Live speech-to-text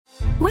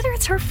Whether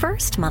it's her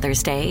first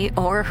Mother's Day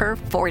or her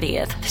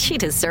 40th, she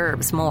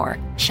deserves more.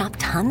 Shop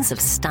tons of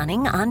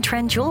stunning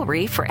on-trend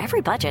jewelry for every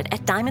budget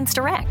at Diamonds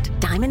Direct.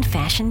 Diamond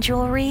fashion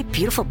jewelry,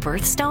 beautiful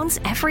birthstones,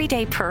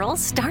 everyday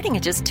pearls starting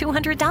at just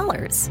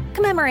 $200.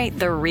 Commemorate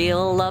the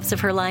real loves of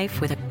her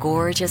life with a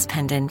gorgeous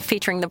pendant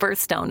featuring the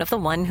birthstone of the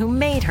one who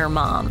made her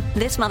mom.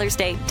 This Mother's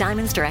Day,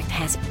 Diamonds Direct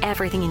has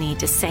everything you need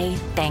to say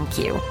thank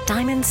you.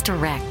 Diamonds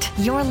Direct.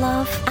 Your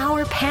love,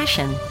 our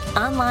passion.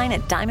 Online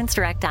at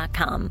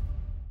diamondsdirect.com.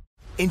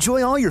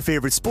 Enjoy all your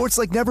favorite sports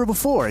like never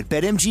before at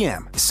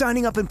BetMGM.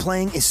 Signing up and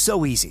playing is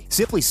so easy.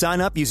 Simply sign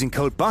up using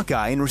code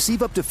Buckeye and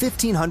receive up to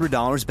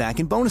 $1,500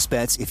 back in bonus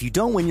bets if you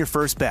don't win your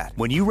first bet.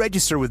 When you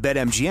register with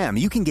BetMGM,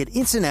 you can get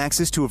instant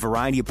access to a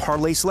variety of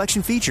parlay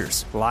selection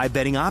features, live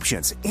betting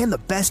options, and the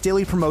best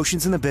daily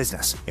promotions in the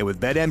business. And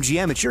with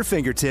BetMGM at your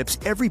fingertips,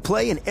 every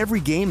play and every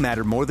game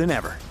matter more than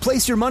ever.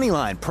 Place your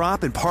moneyline,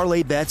 prop, and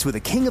parlay bets with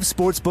the king of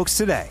sportsbooks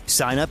today.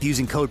 Sign up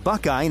using code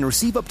Buckeye and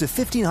receive up to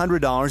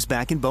 $1,500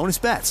 back in bonus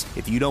bets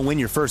if you don't win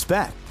your first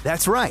bet.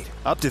 That's right,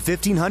 up to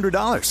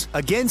 $1,500.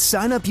 Again,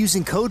 sign up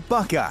using code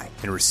Buckeye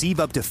and receive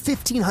up to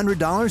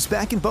 $1,500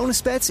 back in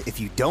bonus bets if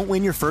you don't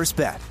win your first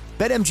bet.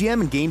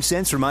 BetMGM and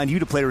GameSense remind you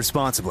to play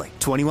responsibly.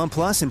 21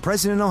 plus and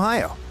present in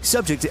Ohio.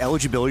 Subject to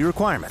eligibility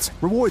requirements.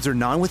 Rewards are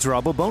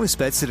non-withdrawable bonus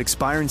bets that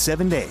expire in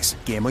 7 days.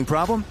 Gambling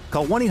problem?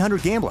 Call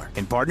 1-800-GAMBLER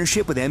in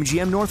partnership with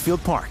MGM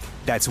Northfield Park.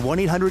 That's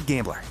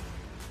 1-800-GAMBLER.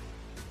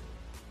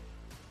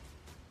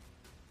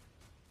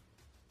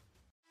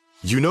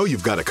 You know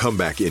you've got a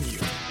comeback in you.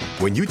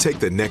 When you take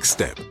the next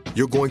step,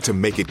 you're going to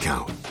make it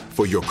count.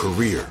 For your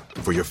career,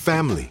 for your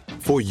family,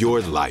 for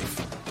your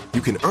life. You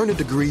can earn a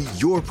degree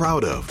you're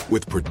proud of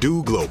with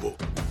Purdue Global.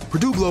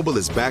 Purdue Global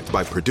is backed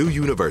by Purdue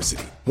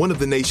University, one of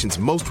the nation's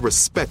most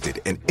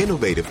respected and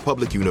innovative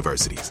public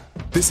universities.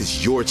 This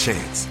is your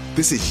chance.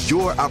 This is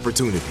your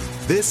opportunity.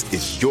 This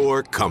is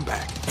your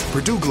comeback.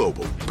 Purdue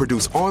Global,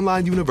 Purdue's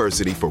online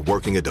university for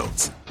working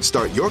adults.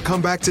 Start your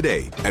comeback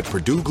today at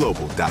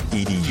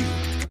purdueglobal.edu.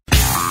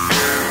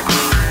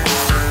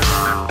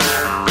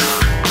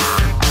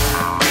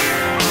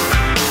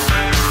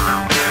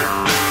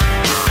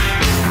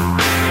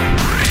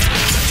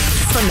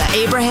 From the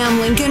Abraham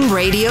Lincoln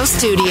Radio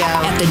Studio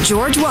at the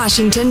George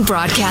Washington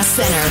Broadcast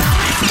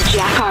Center,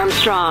 Jack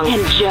Armstrong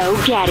and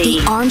Joe Getty.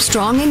 The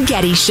Armstrong and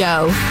Getty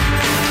Show.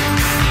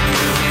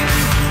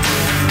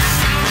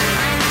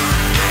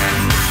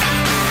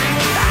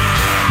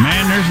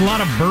 Man, there's a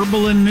lot of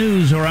burbling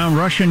news around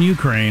Russia and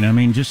Ukraine. I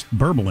mean, just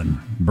burbling.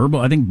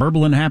 I think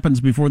burbling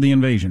happens before the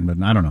invasion, but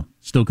I don't know.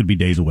 Still could be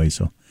days away,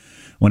 so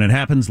when it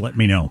happens, let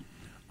me know.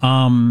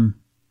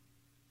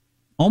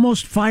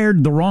 Almost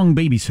fired the wrong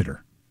babysitter.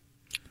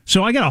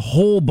 So I got a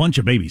whole bunch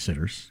of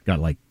babysitters. Got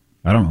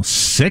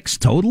 6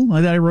 total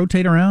that I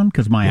rotate around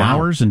because my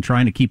hours and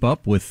trying to keep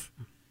up with.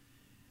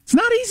 It's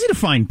not easy to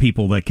find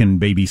people that can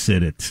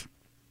babysit at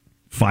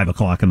 5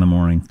 o'clock in the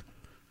morning.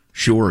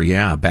 Sure,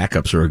 yeah.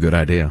 Backups are a good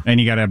idea.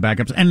 And you got to have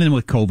backups. And then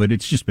with COVID,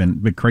 it's just been a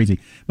bit crazy.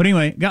 But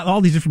anyway, got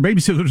all these different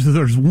babysitters.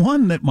 There's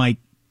one that my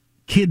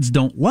kids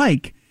don't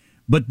like,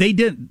 but they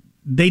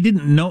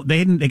didn't know.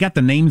 They got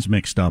the names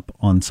mixed up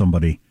on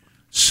somebody.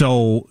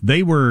 So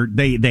they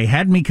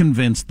had me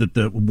convinced that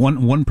the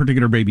one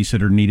particular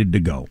babysitter needed to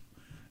go,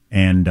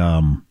 and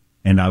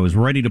I was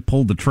ready to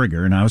pull the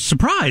trigger, and I was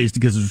surprised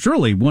because it was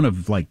really one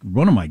of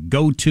my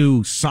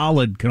go-to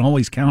solid, can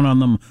always count on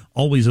them,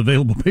 always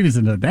available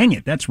babysitter. Dang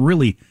it, that's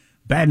really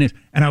bad news.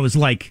 And I was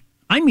like,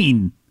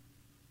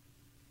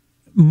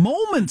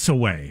 moments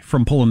away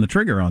from pulling the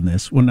trigger on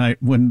this when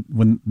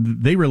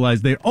they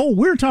realized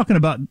we're talking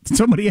about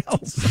somebody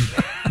else.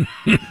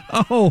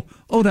 oh,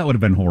 that would have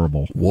been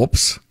horrible.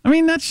 Whoops. I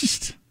mean, that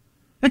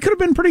could have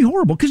been pretty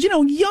horrible because,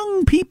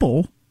 young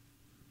people,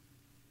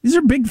 these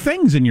are big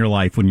things in your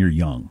life when you're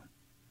young.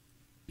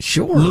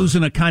 Sure.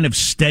 Losing a kind of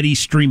steady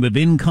stream of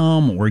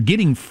income or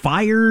getting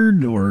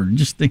fired or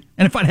and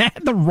if I'd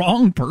had the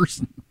wrong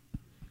person,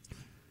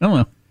 I don't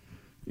know.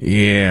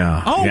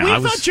 Yeah. Oh, we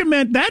thought you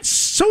meant that's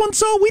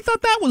so-and-so. We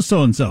thought that was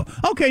so-and-so.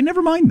 Okay,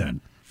 never mind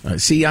then.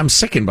 See, I'm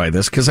sickened by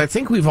this because I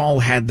think we've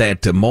all had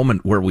that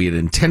moment where we had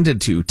intended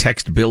to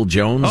text Bill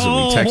Jones and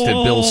we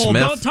texted Bill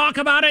Smith. Don't talk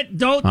about it.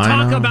 Don't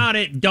talk about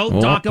it.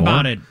 Don't talk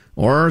about it.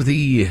 Or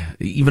the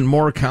even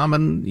more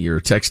common,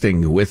 you're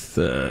texting with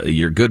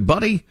your good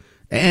buddy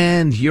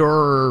and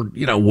your,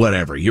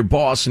 whatever, your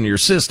boss and your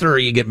sister,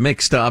 you get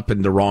mixed up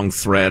in the wrong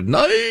thread.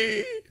 No,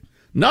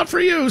 not for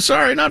you.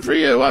 Sorry, not for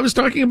you. I was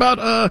talking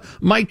about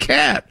my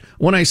cat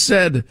when I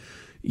said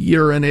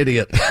you're an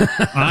idiot.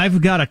 I've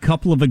got a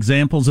couple of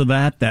examples of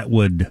that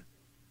would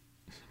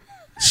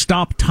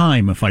stop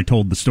time if I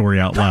told the story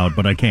out loud,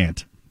 but I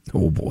can't.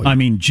 Oh, boy. I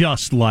mean,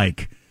 just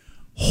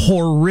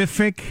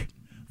horrific.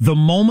 The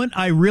moment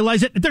I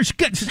realize it,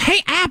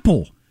 hey,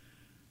 Apple,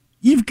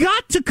 you've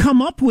got to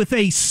come up with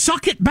a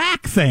suck it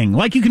back thing.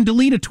 Like you can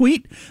delete a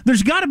tweet.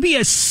 There's got to be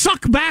a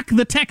suck back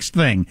the text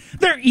thing.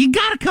 You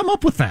got to come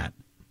up with that.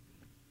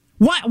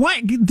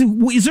 Why?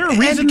 Is there a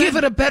reason? And give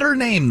it a better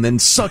name than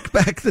suck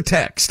back the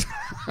text.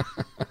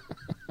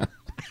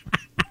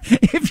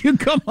 if you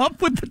come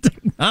up with the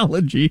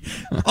technology,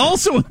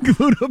 also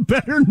include a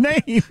better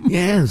name.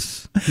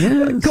 Yes.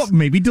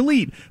 Maybe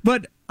delete.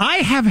 But I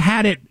have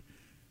had it.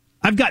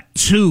 I've got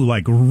two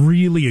like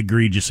really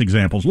egregious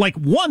examples. Like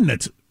one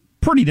that's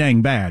pretty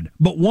dang bad,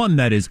 but one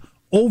that is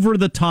over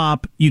the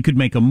top. You could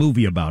make a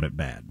movie about it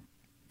bad.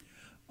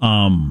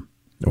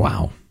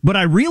 Wow. But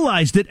I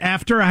realized it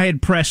after I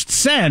had pressed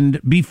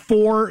send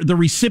before the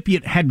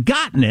recipient had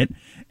gotten it.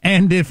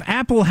 And if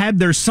Apple had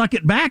their suck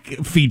it back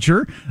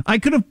feature, I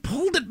could have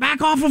pulled it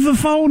back off of the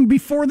phone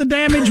before the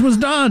damage was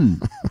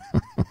done.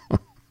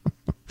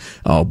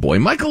 Oh, boy.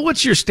 Michael,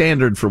 what's your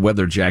standard for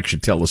whether Jack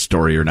should tell a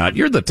story or not?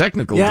 You're the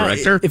technical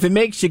director. If it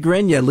makes you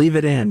grin, you leave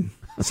it in.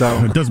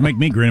 So it doesn't make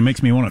me grin. It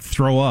makes me want to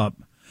throw up.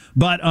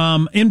 But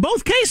in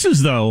both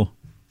cases, though,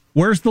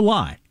 where's the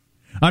lie?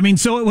 I mean,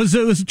 so it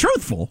was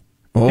truthful.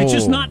 Oh. It's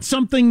just not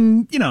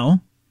something,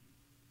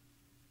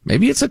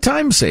 Maybe it's a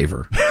time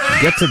saver.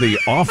 Get to the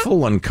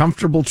awful,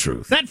 uncomfortable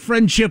truth. That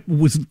friendship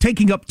was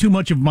taking up too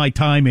much of my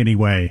time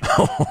anyway.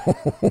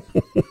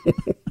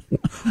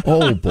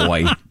 Oh,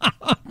 boy.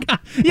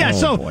 Yeah,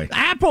 oh, boy.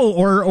 Apple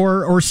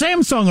or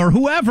Samsung or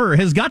whoever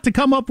has got to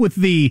come up with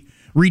the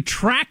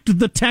retract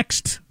the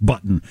text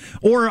button.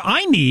 Or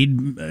and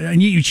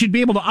you should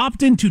be able to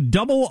opt into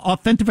double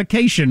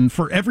authentication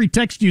for every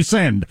text you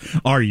send.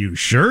 Are you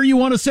sure you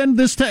want to send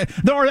this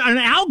text? There are an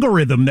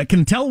algorithm that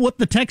can tell what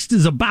the text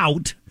is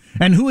about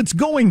and who it's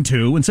going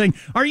to, and saying,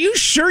 are you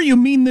sure you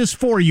mean this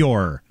for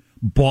your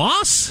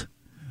boss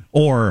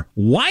or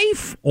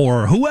wife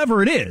or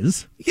whoever it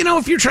is?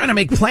 If you're trying to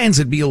make plans,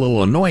 it'd be a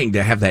little annoying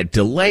to have that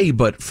delay,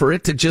 but for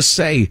it to just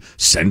say,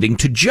 sending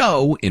to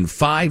Joe in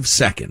 5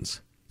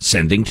 seconds.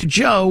 Sending to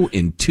Joe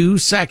in 2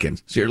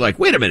 seconds. So you're like,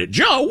 wait a minute,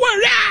 Joe,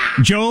 where?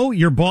 Joe,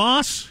 your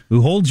boss,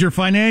 who holds your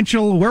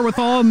financial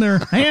wherewithal in their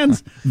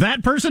hands,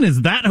 that person,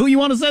 is that who you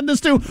want to send this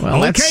to?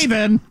 Well, okay,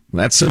 then.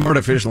 That's some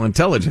artificial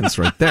intelligence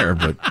right there,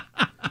 but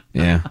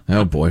yeah.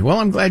 Oh, boy. Well,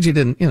 I'm glad you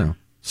didn't,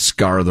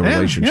 scar the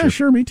relationship. Yeah,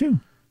 sure, me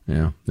too.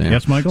 Yeah.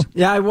 Yes, Michael?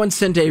 Yeah, I once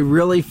sent a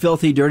really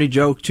filthy, dirty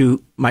joke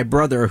to my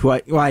brother, who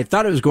I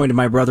thought it was going to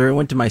my brother. It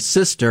went to my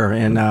sister,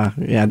 and that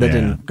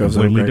didn't go so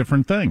great. Completely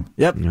different thing.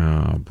 Yep.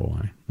 Oh,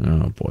 boy.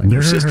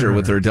 Your sister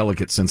with her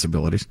delicate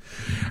sensibilities.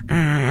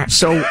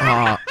 So,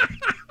 I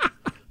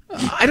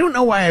don't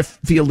know why I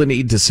feel the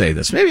need to say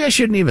this. Maybe I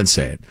shouldn't even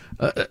say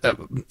it.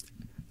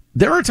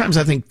 There are times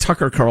I think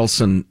Tucker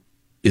Carlson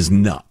is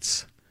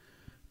nuts.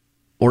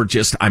 Or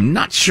just, I'm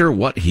not sure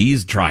what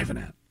he's driving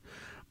at.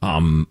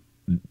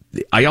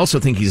 I also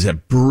think he's a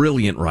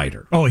brilliant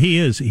writer. Oh, he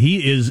is.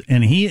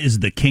 And he is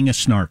the king of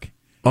snark.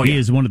 Oh, he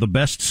is one of the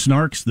best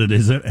snarks that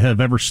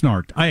have ever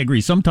snarked. I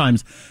agree.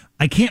 Sometimes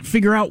I can't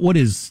figure out what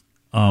his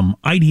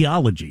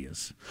ideology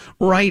is.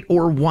 Right,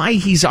 or why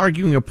he's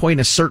arguing a point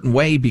a certain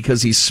way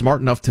because he's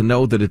smart enough to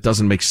know that it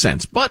doesn't make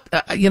sense. But,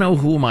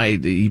 who am I?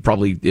 He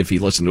probably, if he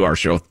listened to our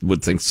show,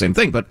 would think the same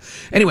thing. But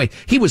anyway,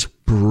 he was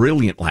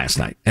brilliant last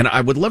night. And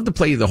I would love to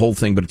play you the whole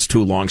thing, but it's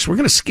too long. So we're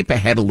going to skip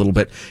ahead a little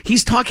bit.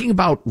 He's talking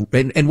about,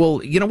 and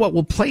we'll,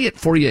 we'll play it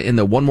for you in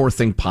the One More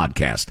Thing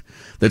podcast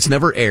that's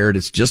never aired.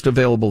 It's just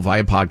available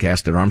via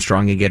podcast at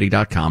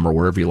ArmstrongandGetty.com or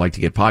wherever you like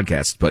to get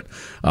podcasts. But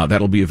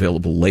that'll be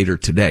available later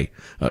today,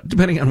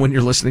 depending on when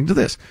you're listening to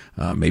this.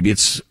 Maybe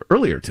it's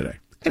earlier today.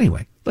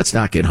 Anyway, let's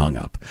not get hung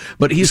up.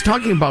 But he's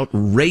talking about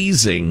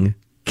raising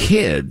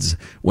kids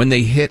when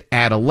they hit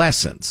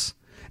adolescence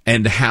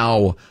and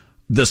how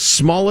the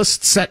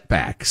smallest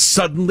setback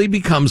suddenly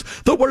becomes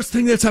the worst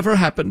thing that's ever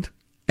happened.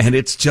 And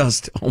it's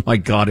just, oh my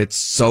God, it's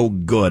so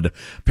good.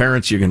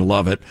 Parents, you're going to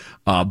love it.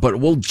 But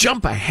we'll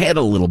jump ahead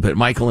a little bit,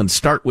 Michael, and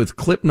start with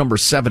clip number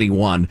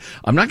 71.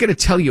 I'm not going to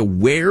tell you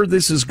where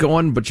this is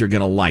going, but you're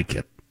going to like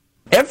it.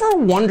 Ever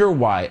wonder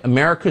why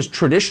America's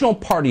traditional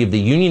party of the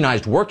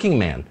unionized working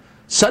man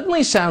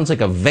suddenly sounds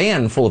like a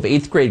van full of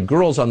 8th grade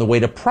girls on the way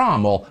to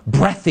prom, all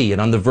breathy and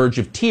on the verge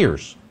of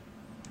tears?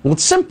 Well,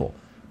 it's simple,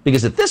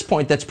 because at this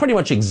point, that's pretty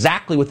much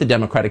exactly what the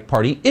Democratic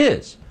Party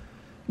is.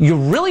 You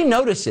really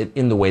notice it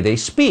in the way they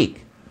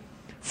speak.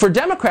 For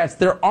Democrats,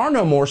 there are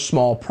no more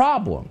small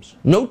problems.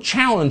 No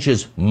challenge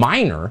is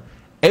minor.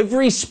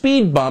 Every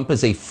speed bump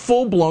is a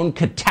full-blown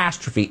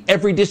catastrophe.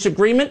 Every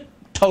disagreement,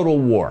 total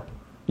war.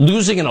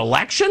 Losing an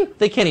election?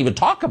 They can't even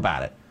talk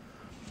about it.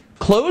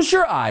 Close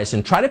your eyes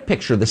and try to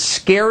picture the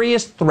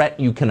scariest threat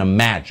you can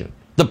imagine.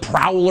 The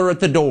prowler at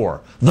the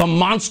door, the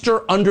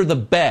monster under the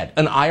bed,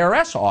 an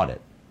IRS audit.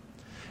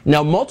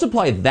 Now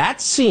multiply that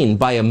scene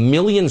by 1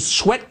 million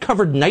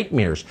sweat-covered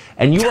nightmares,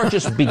 and you are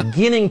just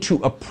beginning to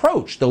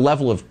approach the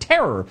level of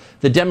terror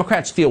the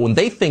Democrats feel when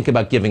they think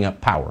about giving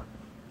up power.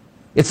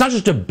 It's not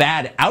just a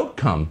bad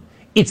outcome,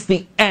 it's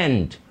the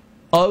end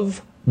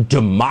of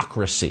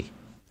democracy.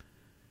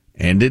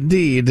 And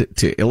indeed,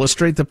 to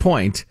illustrate the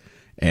point,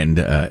 and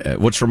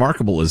what's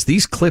remarkable is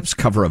these clips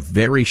cover a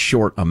very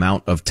short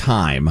amount of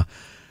time.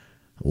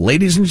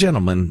 Ladies and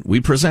gentlemen,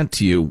 we present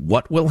to you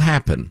what will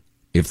happen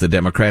if the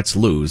Democrats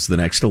lose the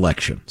next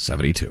election.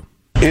 72.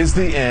 Is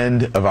the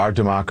end of our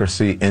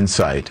democracy in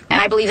sight?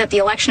 And I believe that the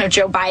election of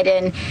Joe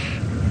Biden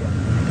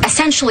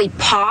essentially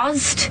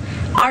paused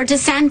our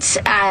descent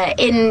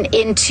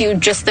into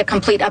just the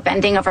complete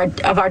upending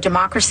of our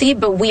democracy,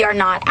 but we are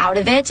not out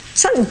of it.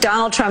 So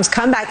Donald Trump's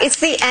comeback, it's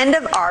the end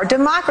of our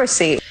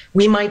democracy.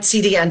 We might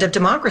see the end of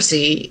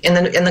democracy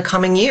in the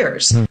coming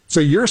years. So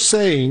you're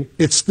saying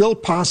it's still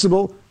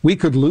possible we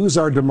could lose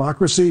our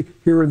democracy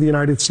here in the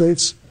United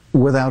States?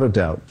 Without a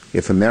doubt.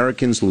 If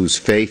Americans lose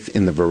faith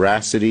in the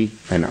veracity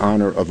and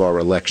honor of our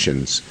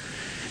elections,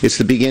 it's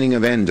the beginning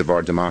of end of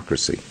our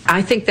democracy.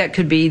 I think that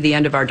could be the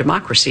end of our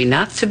democracy.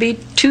 Not to be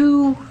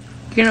too,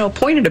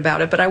 pointed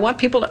about it, but I want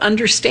people to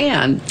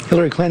understand.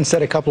 Hillary Clinton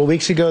said a couple of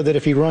weeks ago that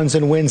if he runs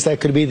and wins,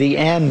 that could be the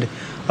end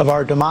of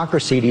our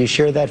democracy. Do you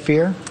share that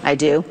fear? I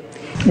do.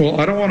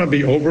 Well, I don't want to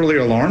be overly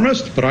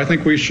alarmist, but I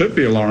think we should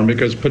be alarmed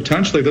because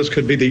potentially this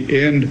could be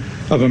the end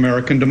of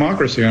American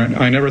democracy.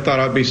 I never thought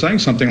I'd be saying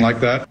something like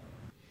that.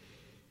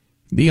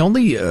 The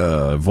only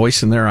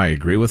voice in there I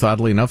agree with,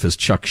 oddly enough, is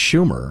Chuck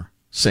Schumer,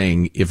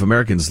 saying if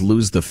Americans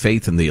lose the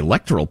faith in the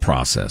electoral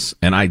process,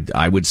 and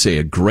I would say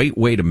a great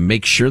way to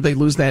make sure they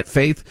lose that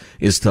faith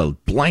is to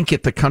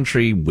blanket the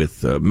country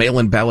with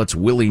mail-in ballots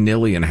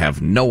willy-nilly and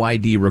have no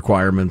ID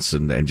requirements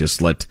and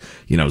just let,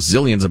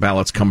 zillions of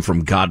ballots come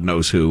from God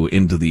knows who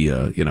into the,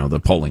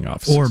 the polling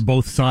offices. Or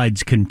both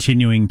sides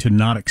continuing to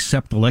not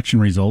accept election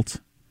results.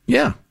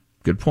 Yeah,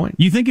 good point.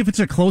 You think if it's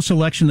a close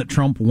election that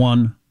Trump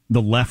won,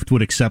 the left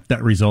would accept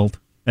that result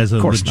as a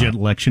legit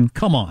election?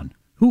 Come on.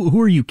 Who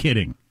are you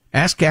kidding?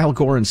 Ask Al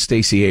Gore and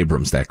Stacey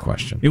Abrams that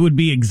question. It would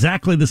be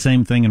exactly the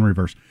same thing in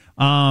reverse.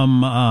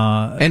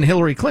 And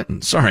Hillary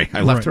Clinton. Sorry,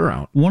 I left her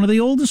out. One of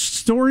the oldest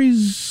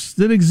stories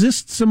that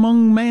exists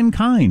among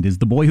mankind is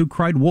The Boy Who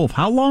Cried Wolf.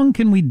 How long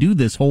can we do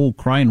this whole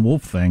crying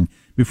wolf thing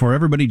before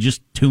everybody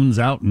just tunes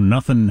out and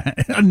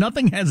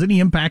nothing has any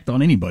impact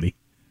on anybody?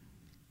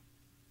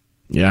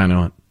 Yeah,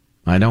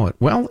 I know it.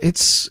 Well,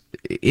 it's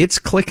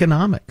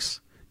clickonomics.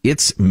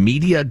 It's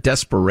media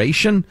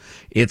desperation.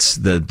 It's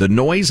the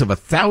noise of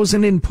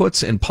 1,000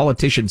 inputs and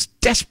politicians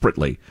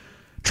desperately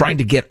trying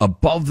to get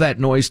above that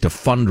noise to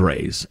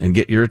fundraise and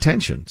get your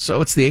attention.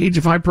 So it's the age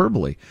of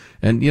hyperbole.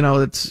 And,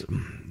 it's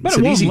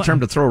an easy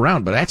term to throw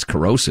around, but that's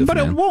corrosive. But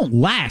it won't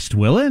last,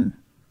 will it?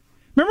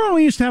 Remember when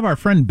we used to have our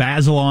friend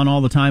Basil on all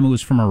the time, who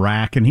was from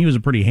Iraq, and he was a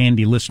pretty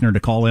handy listener to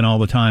call in all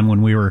the time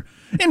when we were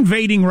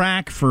invading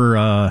Iraq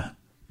for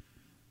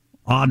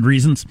odd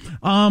reasons.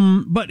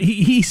 But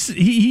he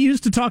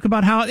used to talk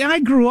about how I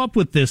grew up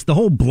with this, the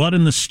whole blood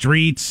in the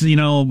streets,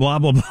 blah,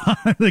 blah, blah,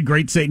 the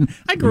great Satan.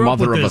 I grew up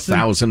with this. Mother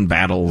of 1,000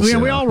 battles. Yeah,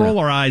 we all roll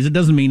our eyes. It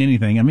doesn't mean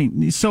anything. I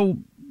mean, so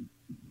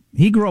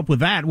he grew up with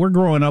that. We're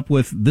growing up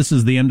with this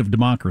is the end of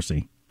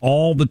democracy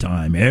all the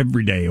time,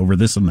 every day over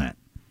this and that.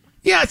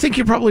 Yeah, I think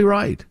you're probably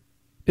right.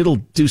 It'll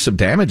do some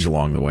damage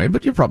along the way,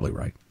 but you're probably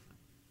right.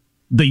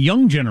 The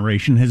young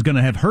generation is going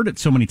to have heard it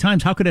so many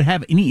times. How could it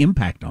have any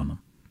impact on them?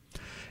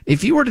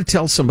 If you were to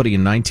tell somebody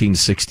in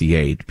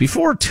 1968,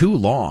 before too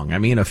long,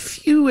 a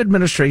few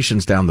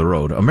administrations down the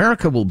road,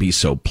 America will be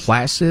so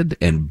placid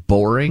and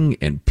boring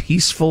and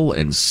peaceful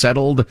and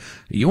settled,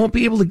 you won't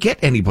be able to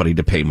get anybody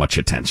to pay much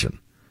attention.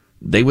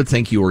 They would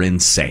think you were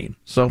insane.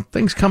 So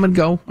things come and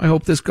go. I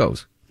hope this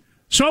goes.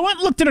 So I went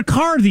and looked at a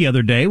car the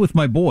other day with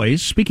my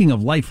boys. Speaking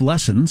of life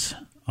lessons,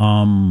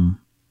 I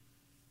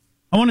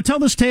want to tell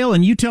this tale,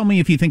 and you tell me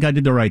if you think I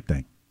did the right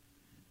thing.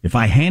 If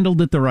I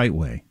handled it the right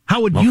way. How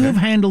would you have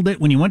handled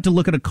it when you went to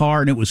look at a car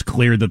and it was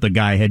clear that the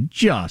guy had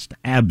just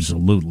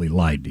absolutely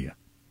lied to you?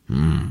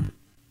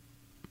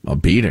 A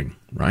beating,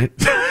 right?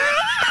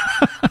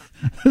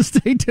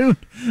 Stay tuned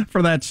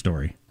for that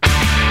story.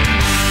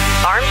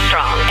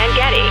 Armstrong and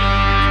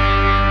Getty.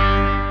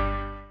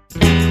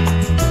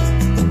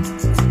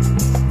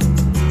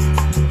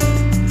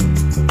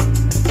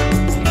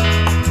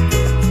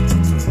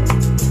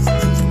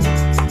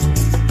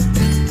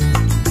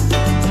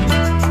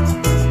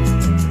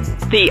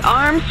 The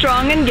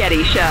Armstrong and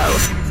Getty Show.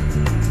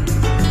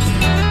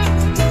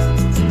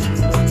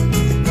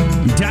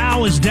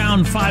 Dow is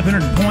down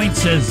 500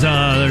 points as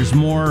there's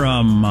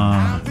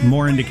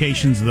more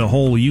indications the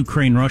whole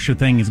Ukraine-Russia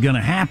thing is going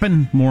to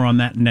happen. More on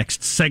that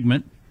next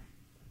segment.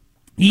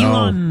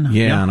 Elon.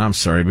 And I'm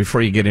sorry.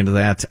 Before you get into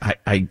that,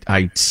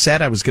 I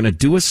said I was going to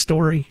do a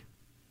story,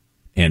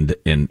 and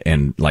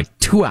like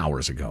 2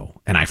 hours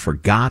ago, and I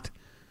forgot.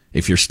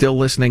 If you're still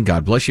listening,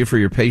 God bless you for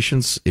your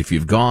patience. If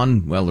you've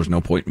gone, well, there's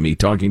no point in me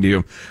talking to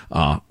you.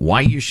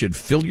 Why you should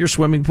fill your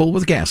swimming pool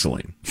with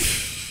gasoline.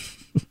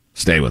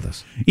 Stay with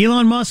us.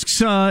 Elon Musk's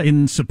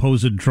in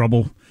supposed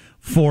trouble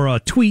for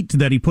a tweet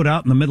that he put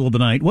out in the middle of the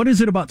night. What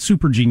is it about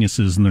super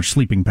geniuses and their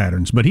sleeping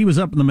patterns? But he was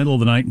up in the middle of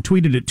the night and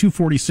tweeted at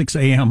 2:46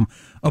 a.m.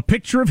 a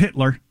picture of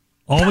Hitler.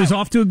 Always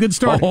off to a good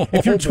start.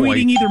 If you're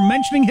tweeting either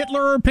mentioning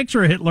Hitler or a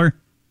picture of Hitler,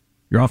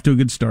 you're off to a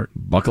good start.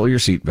 Buckle your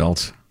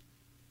seatbelts.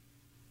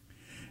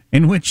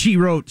 In which he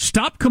wrote,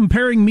 "Stop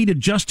comparing me to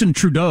Justin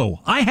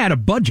Trudeau. I had a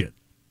budget."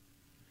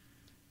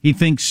 He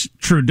thinks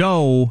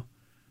Trudeau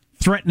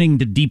threatening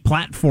to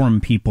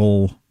deplatform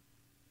people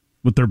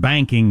with their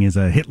banking is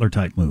a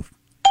Hitler-type move.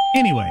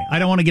 Anyway, I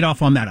don't want to get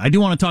off on that. I do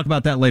want to talk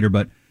about that later,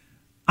 but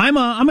I'm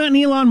an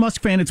Elon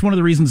Musk fan. It's one of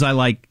the reasons I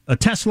like a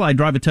Tesla. I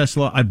drive a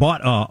Tesla. I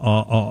bought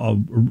a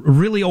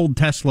really old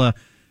Tesla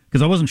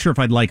because I wasn't sure if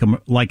I'd like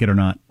it or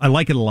not. I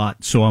like it a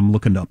lot, so I'm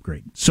looking to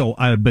upgrade. So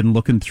I've been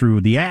looking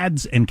through the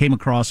ads and came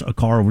across a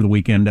car over the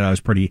weekend that I was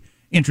pretty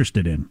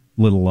interested in.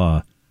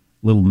 Little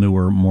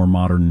newer, more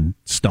modern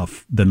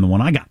stuff than the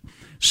one I got.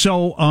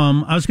 So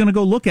I was going to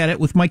go look at it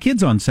with my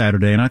kids on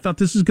Saturday, and I thought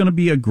this is going to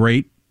be a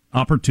great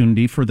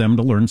opportunity for them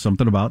to learn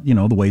something about,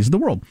 the ways of the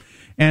world.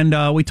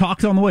 And we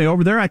talked on the way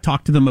over there. I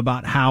talked to them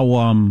about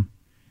how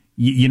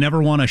you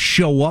never want to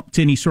show up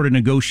to any sort of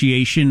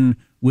negotiation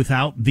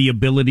without the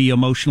ability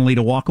emotionally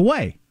to walk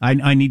away.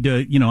 I need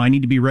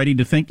to be ready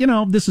to think,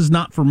 this is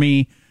not for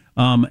me.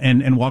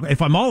 And walk.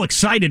 If I'm all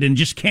excited and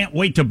just can't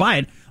wait to buy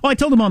it. I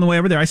told them on the way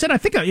over there. I said, I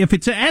think if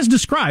it's as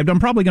described, I'm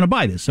probably going to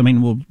buy this. I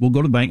mean, we'll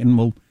go to the bank and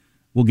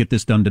we'll get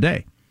this done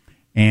today.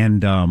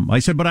 And I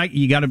said, but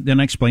you got to.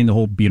 Then I explained the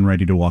whole being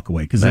ready to walk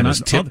away because that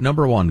is tip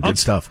number one. Good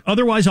stuff.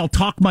 Otherwise, I'll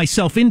talk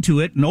myself into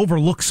it and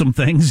overlook some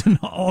things and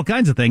all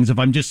kinds of things if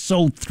I'm just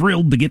so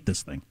thrilled to get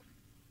this thing.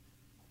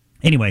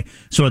 Anyway,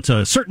 so it's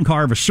a certain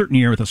car of a certain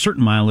year with a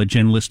certain mileage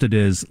and listed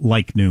as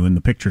like new, and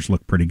the pictures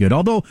look pretty good.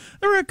 Although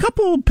there were a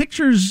couple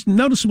pictures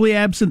noticeably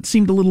absent,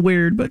 seemed a little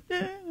weird, but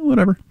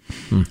whatever.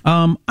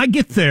 I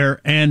get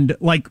there, and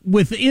like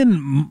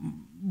within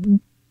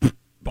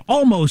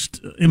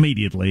almost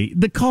immediately,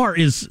 the car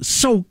is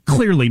so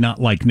clearly not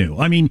like new.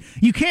 I mean,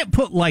 you can't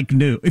put like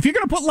new. If you're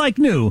going to put like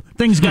new,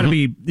 things got to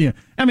be,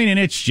 and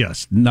it's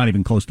just not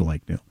even close to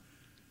like new.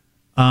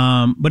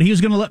 But he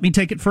was going to let me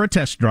take it for a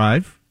test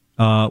drive.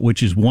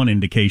 Which is one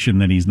indication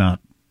that he's not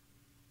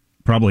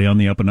probably on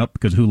the up and up,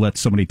 because who lets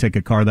somebody take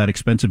a car that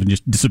expensive and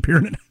just disappear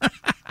in it?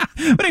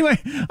 But anyway,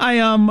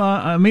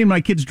 me and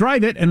my kids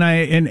drive it,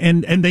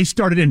 and they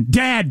started in,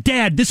 Dad,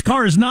 this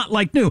car is not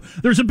like new.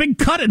 There's a big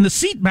cut in the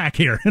seat back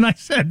here. And I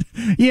said,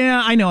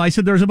 yeah, I know. I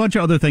said, there's a bunch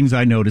of other things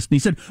I noticed. And he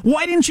said,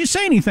 why didn't you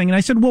say anything? And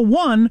I said, well,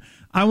 one,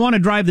 I want to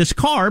drive this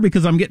car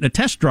because I'm getting a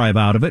test drive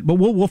out of it, but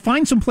we'll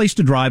find some place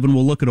to drive and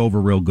we'll look it over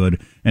real good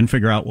and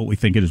figure out what we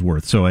think it is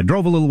worth. So I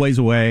drove a little ways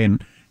away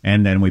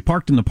and then we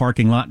parked in the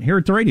parking lot here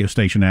at the radio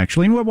station,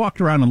 actually, and we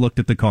walked around and looked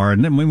at the car.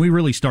 And then when we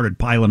really started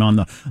piling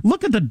on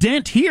look at the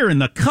dent here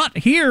and the cut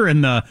here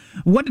and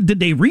what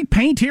did they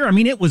repaint here? I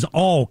mean, it was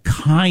all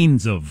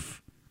kinds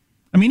of,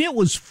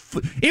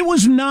 it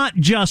was not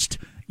just,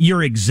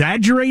 you're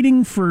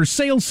exaggerating for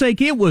sale's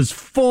sake. It was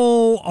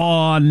full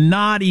on,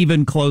 not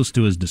even close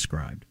to as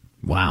described.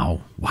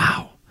 Wow.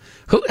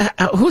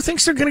 Who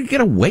thinks they're going to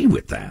get away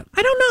with that?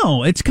 I don't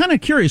know. It's kind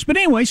of curious. But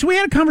anyway, so we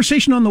had a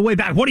conversation on the way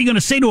back. What are you going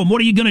to say to him?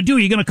 What are you going to do? Are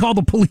you going to call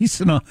the police?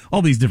 And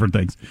all these different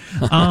things.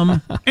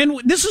 And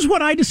this is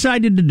what I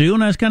decided to do.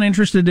 And I was kind of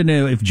interested in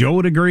if Joe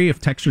would agree, if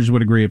texters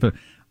would agree.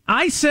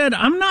 I said,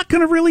 I'm not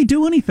going to really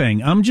do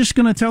anything. I'm just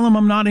going to tell him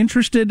I'm not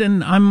interested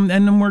and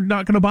we're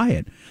not going to buy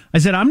it. I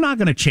said, I'm not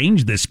going to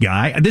change this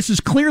guy. This is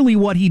clearly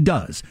what he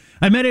does.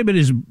 I met him at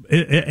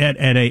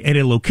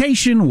a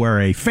location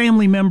where a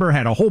family member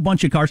had a whole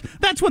bunch of cars.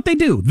 That's what they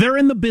do. They're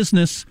in the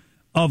business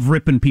of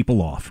ripping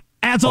people off.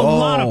 As a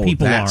lot of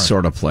people that are.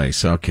 Sort of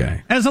place,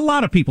 okay. As a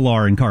lot of people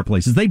are in car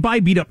places. They buy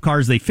beat-up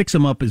cars, they fix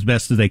them up as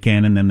best as they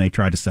can, and then they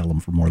try to sell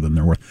them for more than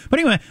they're worth. But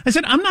anyway, I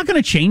said, I'm not going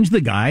to change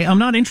the guy. I'm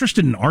not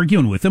interested in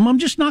arguing with him. I'm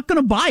just not going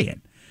to buy it.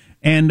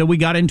 And we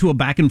got into a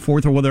back and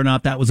forth of whether or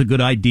not that was a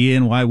good idea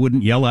and why I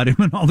wouldn't yell at him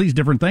and all these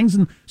different things.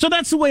 And so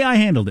that's the way I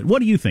handled it. What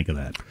do you think of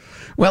that?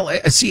 Well,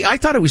 see, I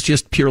thought it was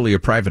just purely a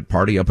private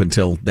party up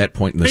until that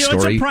point in the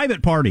story. It's a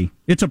private party.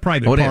 It's a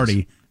private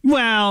party.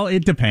 Well,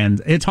 it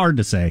depends. It's hard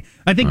to say.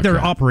 I think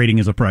they're operating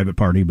as a private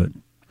party, but...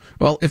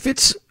 Well, if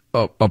it's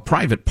a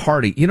private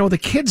party, the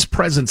kid's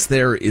presence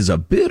there is a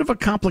bit of a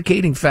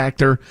complicating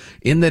factor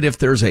in that if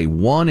there's a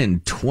 1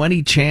 in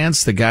 20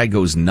 chance the guy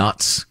goes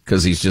nuts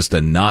because he's just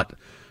a nut,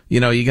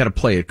 you got to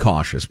play it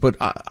cautious. But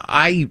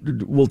I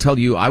will tell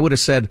you, I would have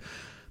said,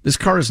 this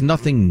car is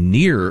nothing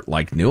near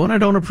like new, and I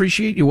don't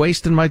appreciate you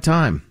wasting my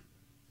time.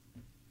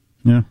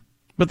 Yeah.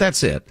 But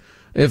that's it.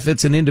 If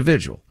it's an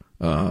individual.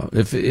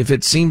 If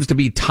it seems to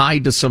be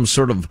tied to some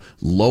sort of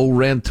low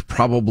rent,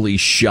 probably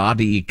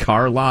shoddy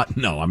car lot,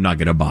 no, I'm not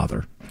going to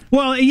bother.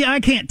 Well, yeah, I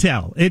can't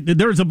tell.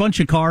 There's a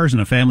bunch of cars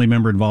and a family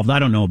member involved. I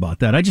don't know about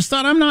that. I just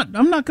thought I'm not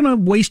going to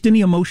waste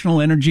any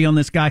emotional energy on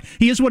this guy.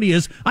 He is what he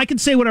is. I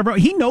could say whatever.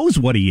 He knows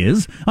what he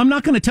is. I'm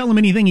not going to tell him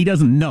anything he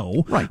doesn't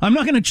know. Right. I'm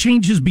not going to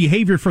change his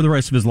behavior for the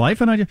rest of his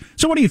life.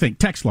 So what do you think?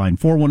 Text line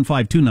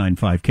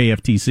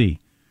 415-295-KFTC.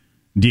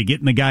 Do you get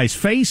in the guy's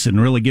face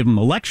and really give him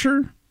a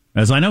lecture?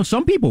 As I know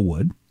some people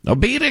would. A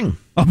beating.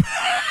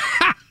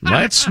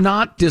 Let's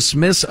not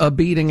dismiss a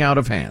beating out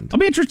of hand. I'll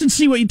be interested to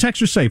see what you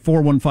texters say.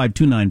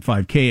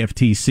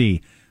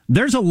 415-295-KFTC.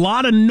 There's a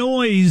lot of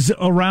noise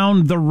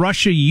around the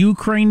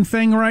Russia-Ukraine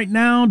thing right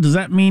now. Does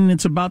that mean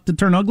it's about to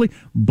turn ugly?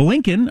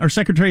 Blinken, our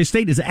Secretary of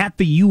State, is at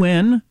the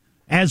UN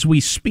as we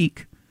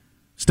speak.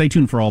 Stay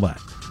tuned for all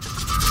that.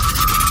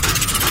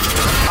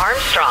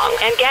 Armstrong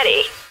and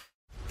Getty.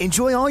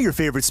 Enjoy all your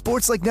favorite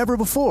sports like never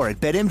before at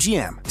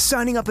BetMGM.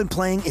 Signing up and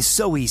playing is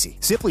so easy.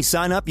 Simply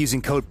sign up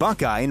using code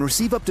Buckeye and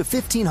receive up to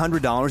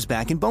 $1,500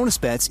 back in bonus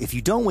bets if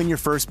you don't win your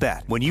first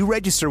bet. When you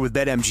register with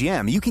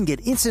BetMGM, you can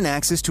get instant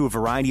access to a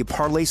variety of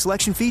parlay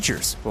selection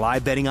features,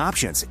 live betting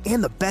options,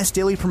 and the best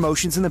daily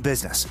promotions in the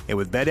business. And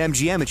with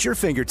BetMGM at your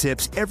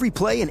fingertips, every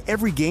play and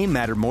every game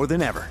matter more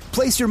than ever.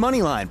 Place your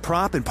moneyline,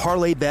 prop, and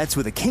parlay bets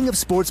with the king of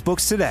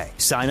sportsbooks today.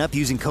 Sign up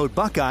using code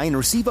Buckeye and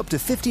receive up to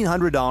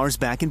 $1,500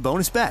 back in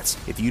bonus bets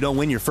if you don't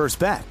win your first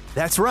bet.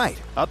 That's right,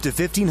 up to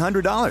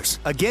 $1,500.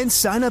 Again,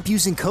 sign up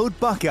using code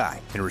Buckeye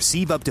and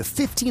receive up to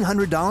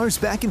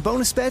 $1,500 back in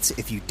bonus bets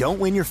if you don't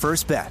win your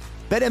first bet.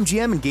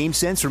 BetMGM and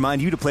GameSense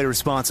remind you to play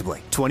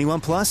responsibly.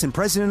 21 plus and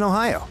present in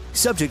Ohio.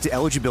 Subject to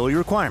eligibility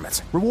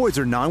requirements. Rewards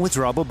are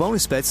non-withdrawable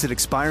bonus bets that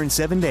expire in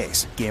 7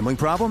 days. Gambling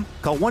problem?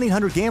 Call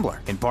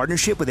 1-800-GAMBLER in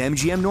partnership with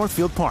MGM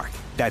Northfield Park.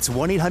 That's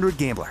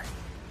 1-800-GAMBLER.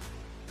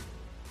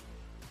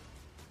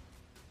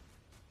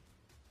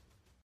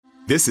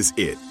 This is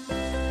it.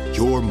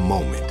 Your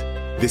moment.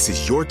 This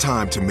is your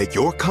time to make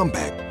your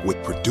comeback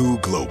with Purdue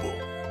Global.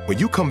 When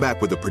you come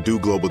back with a Purdue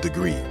Global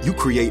degree, you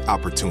create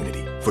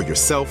opportunity for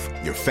yourself,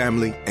 your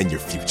family, and your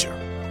future.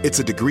 It's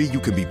a degree you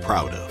can be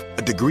proud of,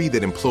 a degree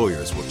that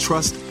employers will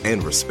trust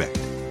and respect.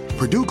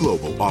 Purdue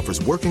Global offers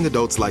working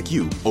adults like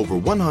you over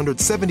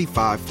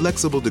 175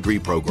 flexible degree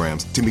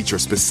programs to meet your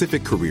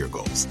specific career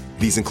goals.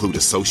 These include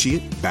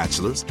associate,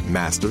 bachelor's,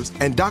 master's,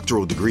 and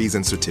doctoral degrees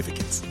and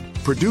certificates.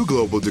 Purdue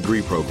Global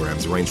degree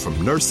programs range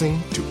from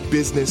nursing to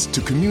business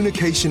to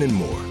communication and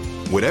more.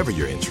 Whatever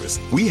your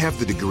interest, we have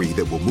the degree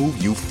that will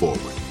move you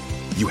forward.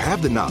 You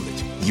have the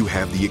knowledge, you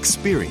have the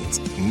experience.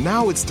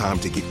 Now it's time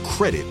to get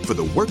credit for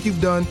the work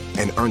you've done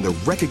and earn the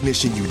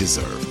recognition you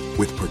deserve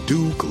with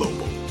Purdue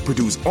Global,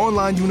 Purdue's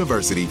online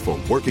university for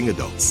working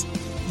adults.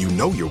 You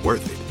know you're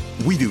worth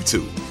it. We do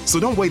too. So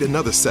don't wait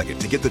another second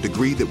to get the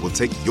degree that will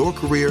take your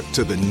career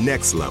to the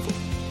next level.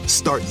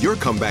 Start your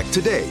comeback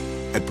today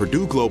at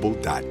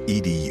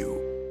purdueglobal.edu.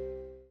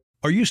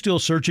 Are you still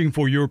searching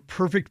for your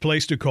perfect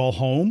place to call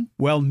home?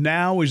 Well,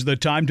 now is the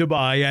time to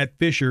buy at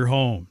Fisher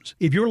Homes.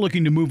 If you're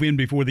looking to move in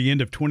before the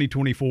end of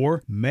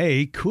 2024,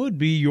 May could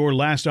be your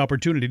last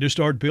opportunity to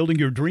start building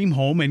your dream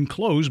home and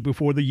close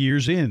before the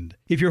year's end.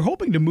 If you're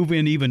hoping to move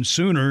in even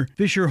sooner,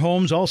 Fisher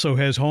Homes also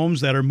has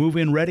homes that are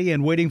move-in ready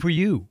and waiting for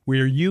you,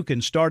 where you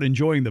can start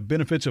enjoying the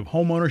benefits of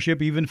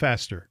homeownership even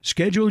faster.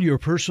 Schedule your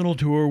personal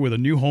tour with a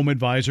new home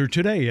advisor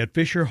today at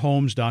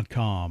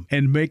FisherHomes.com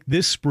and make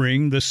this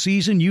spring the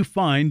season you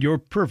find your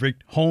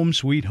perfect home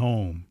sweet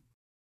home.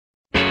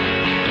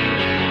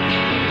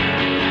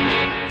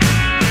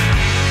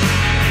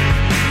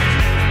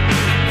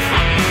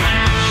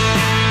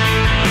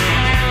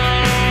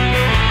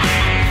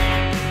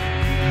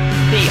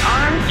 The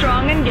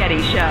Armstrong and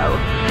Getty Show.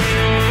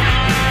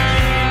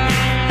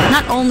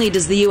 Not only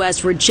does the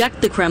U.S.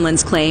 reject the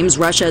Kremlin's claims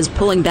Russia is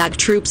pulling back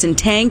troops and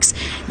tanks,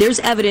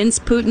 there's evidence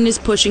Putin is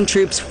pushing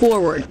troops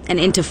forward and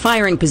into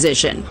firing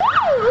position,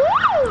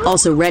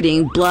 also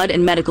readying blood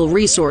and medical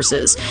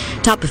resources.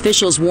 Top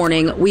officials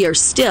warning we are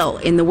still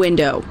in the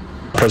window.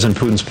 President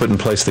Putin's put in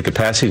place the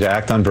capacity to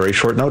act on very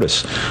short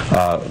notice.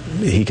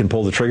 He can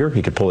pull the trigger.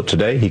 He could pull it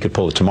today. He could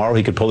pull it tomorrow.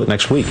 He could pull it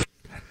next week.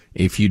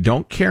 If you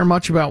don't care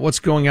much about what's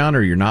going on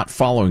or you're not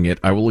following it,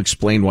 I will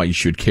explain why you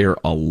should care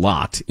a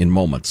lot in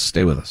moments.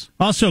 Stay with us.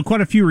 Also,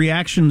 quite a few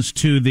reactions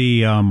to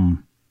the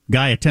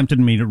guy attempted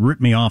to rip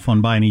me off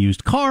on buying a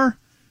used car.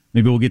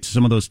 Maybe we'll get to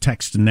some of those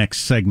texts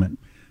next segment.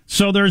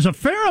 So there's a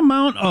fair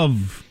amount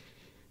of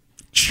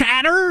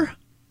chatter,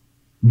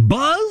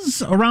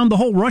 buzz around the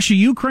whole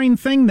Russia-Ukraine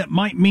thing that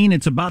might mean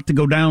it's about to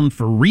go down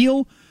for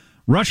real.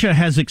 Russia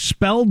has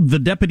expelled the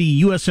deputy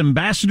U.S.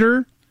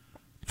 ambassador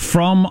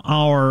from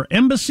our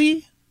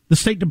embassy, the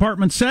State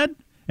Department said,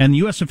 and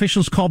U.S.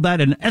 officials called that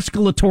an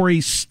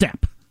escalatory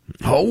step.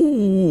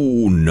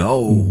 Oh,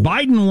 no.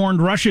 Biden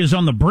warned Russia is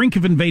on the brink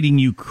of invading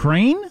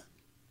Ukraine.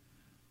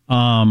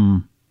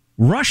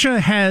 Russia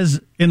has,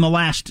 in the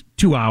last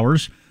 2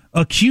 hours,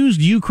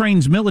 accused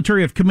Ukraine's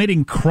military of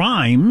committing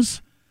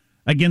crimes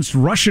against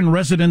Russian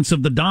residents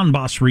of the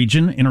Donbass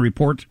region in a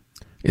report.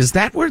 Is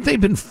that where they've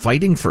been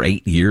fighting for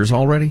 8 years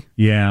already?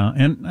 Yeah,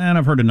 and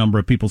I've heard a number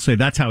of people say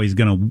that's how he's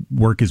going to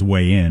work his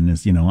way in,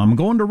 is, you know, I'm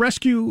going to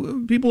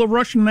rescue people of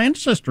Russian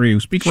ancestry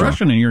who speak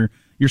Russian, and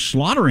you're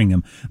slaughtering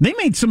them. They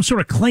made some sort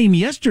of claim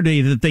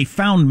yesterday that they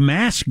found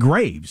mass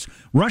graves.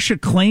 Russia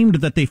claimed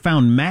that they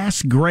found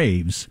mass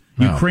graves.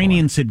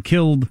 Ukrainians had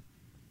killed.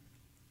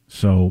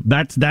 So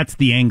that's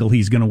the angle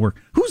he's going to work.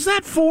 Who's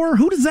that for?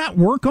 Who does that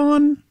work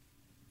on?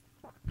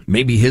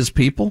 Maybe his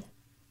people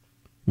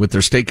with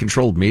their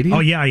state-controlled media? Oh,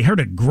 yeah, I heard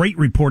a great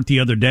report the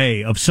other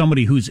day of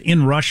somebody who's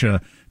in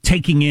Russia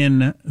taking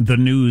in the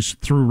news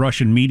through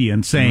Russian media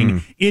and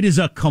saying it is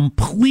a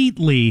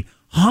completely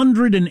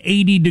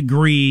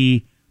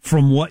 180-degree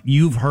from what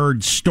you've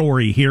heard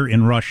story here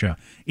in Russia.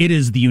 It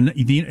is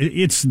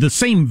it's the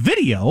same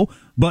video,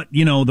 but,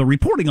 you know, the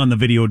reporting on the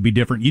video would be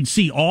different. You'd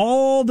see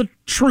all the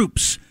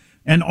troops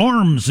and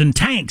arms and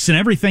tanks and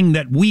everything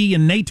that we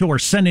and NATO are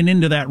sending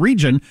into that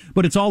region,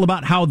 but it's all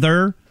about how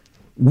they're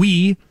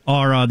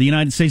the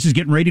United States is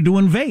getting ready to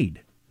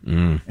invade.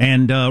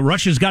 And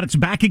Russia's got its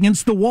back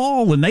against the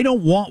wall, and they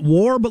don't want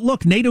war. But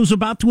look, NATO's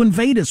about to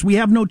invade us. We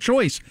have no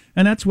choice.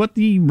 And that's what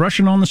the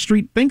Russian on the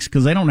street thinks,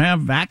 because they don't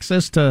have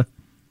access to,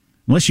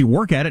 unless you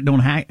work at it, don't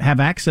have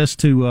access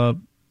to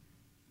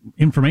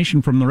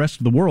information from the rest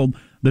of the world.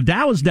 The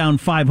Dow is down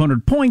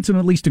 500 points, and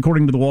at least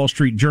according to the Wall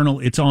Street Journal,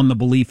 it's on the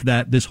belief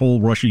that this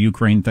whole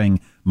Russia-Ukraine thing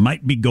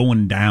might be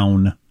going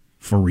down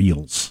for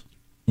reals.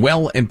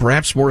 Well, and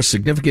perhaps more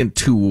significant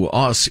to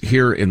us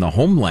here in the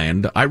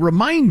homeland, I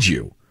remind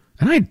you,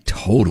 and I'd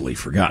totally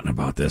forgotten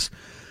about this.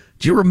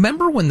 Do you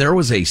remember when there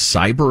was a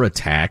cyber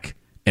attack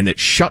and it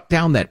shut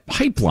down that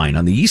pipeline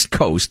on the East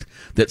Coast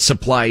that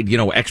supplied,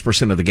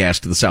 X% of the gas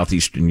to the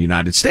southeastern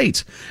United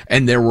States?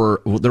 And there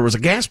was a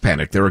gas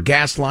panic. There were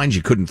gas lines.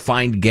 You couldn't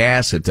find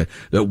gas. The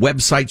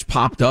websites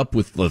popped up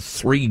with the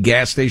 3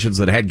 gas stations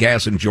that had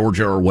gas in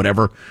Georgia or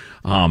whatever.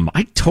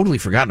 I'd totally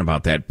forgotten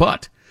about that.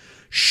 But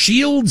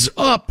Shields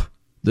Up,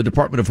 the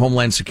Department of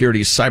Homeland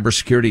Security's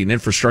Cybersecurity and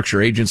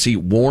Infrastructure Agency,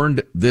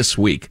 warned this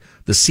week,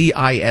 the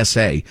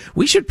CISA.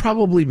 We should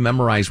probably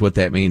memorize what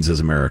that means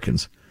as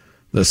Americans.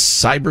 The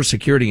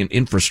Cybersecurity and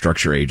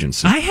Infrastructure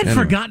Agency. I had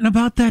forgotten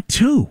about that,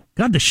 too.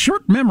 God, the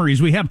short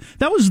memories we have.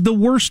 That was the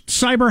worst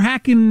cyber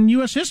hack in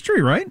U.S.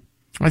 history, right?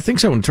 I think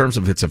so in terms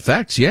of its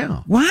effects,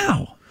 yeah.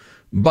 Wow.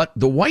 But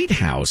the White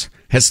House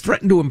has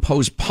threatened to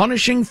impose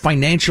punishing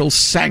financial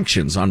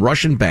sanctions on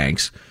Russian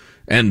banks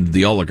and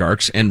the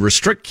oligarchs, and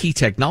restrict key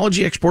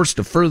technology exports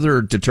to further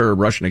deter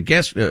Russian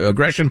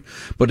aggression.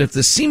 But if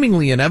the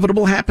seemingly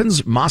inevitable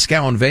happens,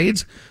 Moscow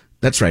invades.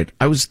 That's right.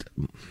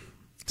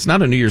 It's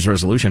not a New Year's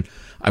resolution.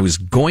 I was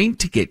going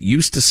to get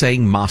used to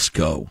saying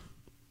Moscow,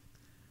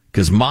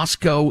 because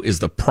Moscow is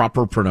the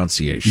proper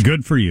pronunciation.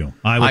 Good for you.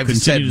 I've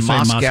said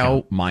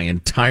Moscow my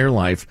entire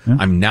life. Yeah.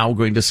 I'm now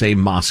going to say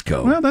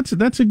Moscow. Well,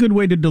 that's a good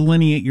way to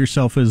delineate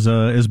yourself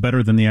as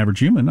better than the average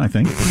human, I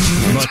think.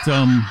 But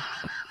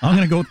I'm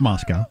going to go with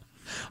Moscow.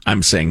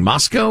 I'm saying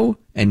Moscow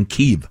and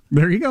Kyiv.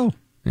 There you go.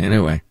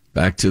 Anyway,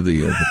 back to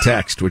the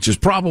text, which is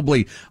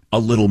probably a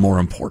little more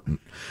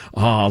important.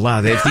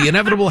 If the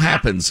inevitable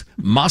happens,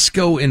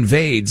 Moscow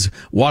invades,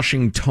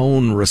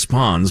 Washington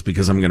responds,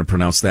 because I'm going to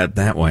pronounce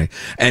that way,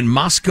 and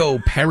Moscow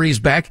parries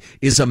back.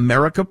 Is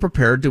America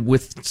prepared to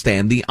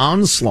withstand the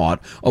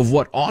onslaught of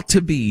what ought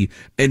to be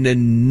an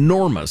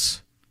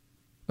enormous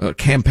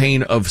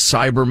campaign of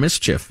cyber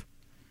mischief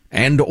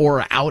and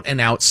or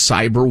out-and-out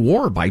cyber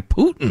war by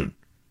Putin?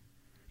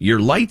 Your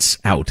lights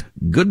out.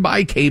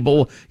 Goodbye,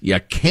 cable. You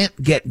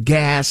can't get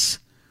gas.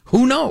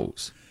 Who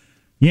knows?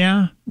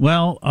 Yeah,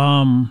 well,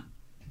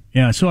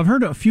 so I've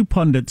heard a few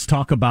pundits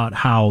talk about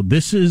how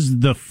this is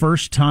the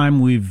first time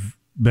we've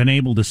been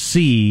able to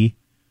see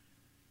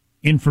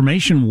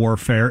information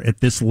warfare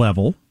at this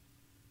level.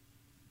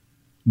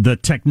 The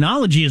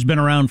technology has been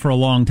around for a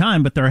long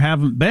time, but there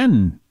haven't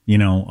been,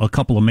 a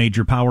couple of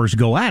major powers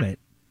go at it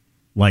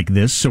like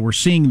this. So we're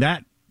seeing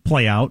that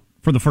play out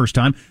for the first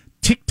time.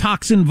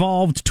 TikTok's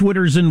involved,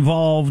 Twitter's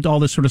involved, all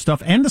this sort of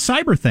stuff, and the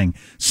cyber thing.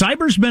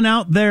 Cyber's been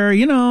out there,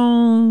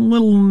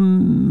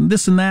 little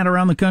this and that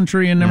around the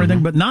country and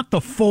everything, but not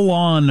the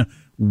full-on,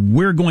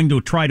 we're going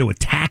to try to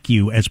attack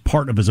you as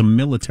part of a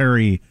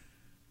military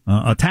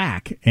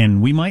attack.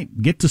 And we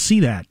might get to see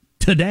that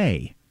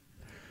today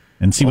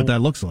and see what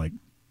that looks like.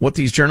 What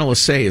these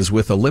journalists say is,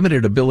 with a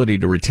limited ability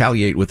to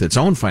retaliate with its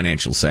own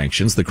financial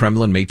sanctions, the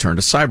Kremlin may turn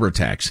to cyber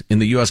attacks. In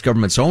the U.S.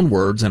 government's own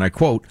words, and I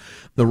quote,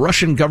 the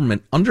Russian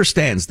government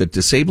understands that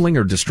disabling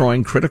or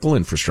destroying critical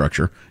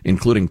infrastructure,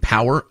 including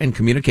power and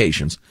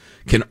communications,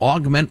 can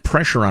augment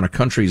pressure on a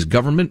country's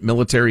government,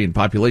 military, and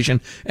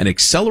population and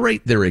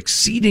accelerate their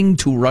acceding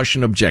to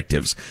Russian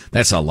objectives.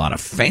 That's a lot of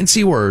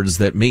fancy words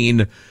that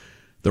mean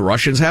the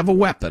Russians have a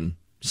weapon,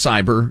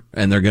 cyber,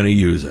 and they're going to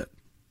use it.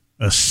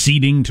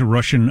 Acceding to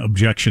Russian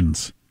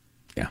objections.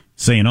 Yeah.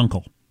 Saying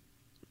uncle.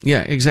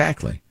 Yeah,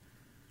 exactly.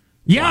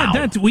 Yeah, wow.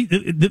 That's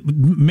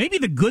maybe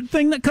the good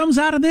thing that comes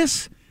out of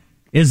this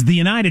is the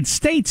United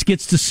States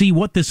gets to see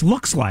what this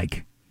looks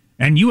like.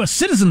 And U.S.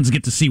 citizens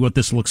get to see what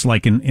this looks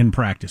like in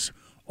practice.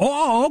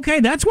 Oh,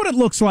 okay, that's what it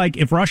looks like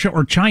if Russia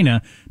or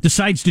China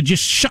decides to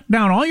just shut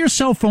down all your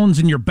cell phones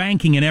and your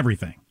banking and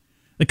everything.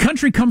 The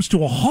country comes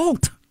to a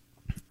halt.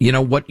 You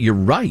know what? You're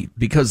right,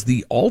 because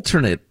the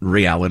alternate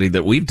reality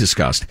that we've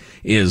discussed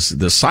is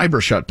the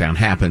cyber shutdown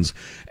happens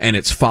and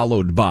it's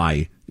followed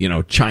by,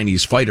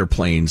 Chinese fighter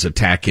planes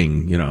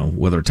attacking,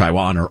 whether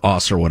Taiwan or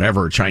us or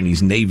whatever,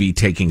 Chinese Navy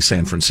taking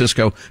San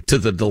Francisco, to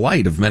the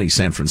delight of many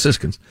San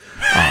Franciscans,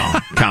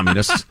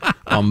 communists.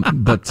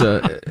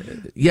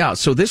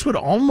 So this would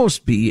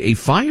almost be a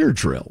fire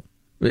drill.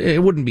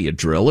 It wouldn't be a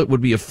drill. It would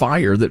be a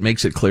fire that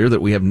makes it clear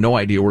that we have no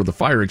idea where the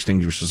fire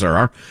extinguishers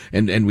are,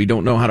 and we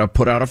don't know how to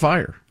put out a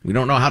fire. We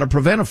don't know how to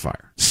prevent a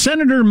fire.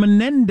 Senator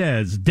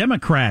Menendez,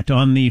 Democrat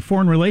on the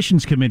Foreign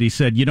Relations Committee,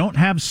 said you don't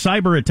have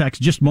cyber attacks,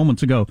 just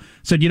moments ago,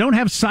 said you don't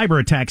have cyber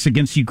attacks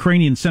against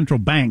Ukrainian central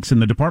banks in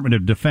the Department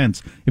of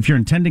Defense if you're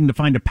intending to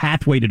find a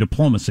pathway to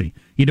diplomacy.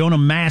 You don't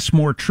amass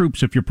more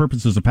troops if your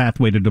purpose is a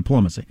pathway to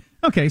diplomacy.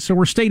 Okay, so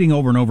we're stating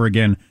over and over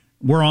again,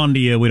 we're on to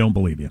you. We don't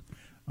believe you.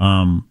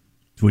 To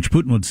which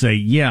Putin would say,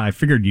 yeah, I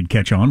figured you'd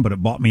catch on, but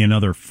it bought me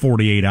another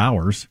 48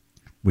 hours,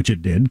 which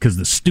it did, because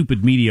the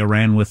stupid media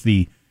ran with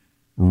the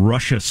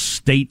Russia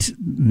state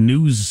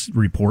news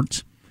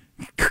reports.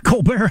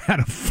 Colbert had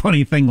a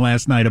funny thing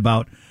last night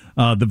about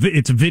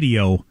it's a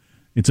video,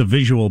 it's a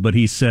visual, but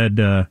he said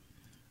it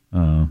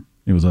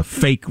was a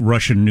fake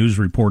Russian news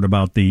report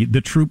about the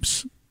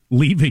troops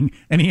leaving,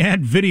 and he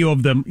had video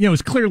of them. It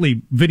was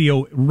clearly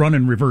video run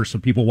in reverse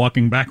of people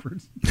walking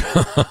backwards,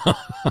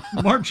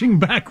 marching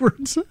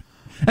backwards,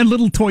 and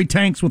little toy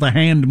tanks with a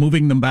hand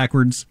moving them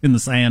backwards in the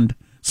sand.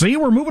 See,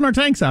 we're moving our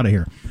tanks out of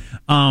here.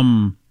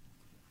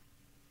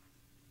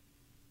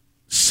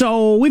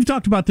 So we've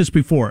talked about this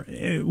before.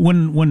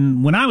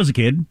 When I was a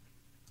kid,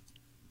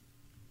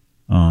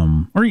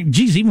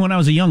 even when I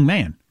was a young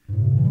man.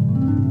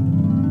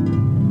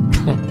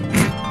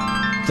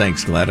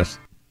 Thanks, Gladys.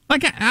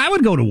 Like, I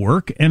would go to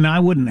work, and I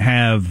wouldn't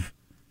have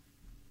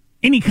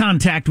any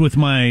contact with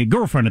my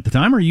girlfriend at the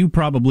time, or you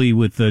probably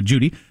with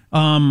Judy,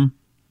 all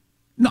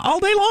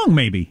day long,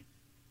 maybe.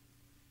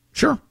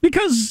 Sure.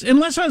 Because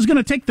unless I was going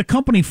to take the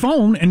company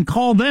phone and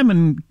call them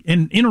and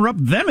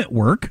interrupt them at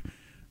work,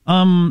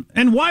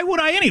 and why would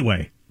I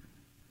anyway?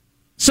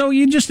 So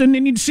and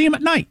then you'd see him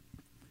at night.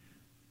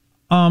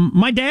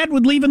 My dad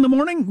would leave in the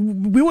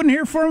morning. We wouldn't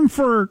hear from him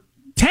for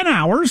 10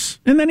 hours,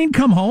 and then he'd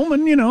come home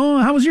and,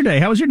 how was your day?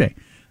 How was your day?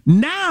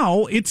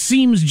 Now it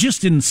seems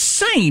just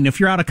insane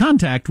if you're out of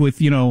contact with,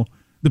 the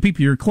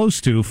people you're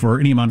close to for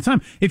any amount of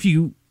time. If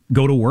you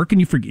go to work and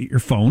you forget your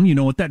phone, you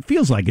know what that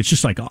feels like. It's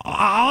just like,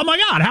 oh my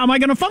God, how am I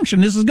going to function?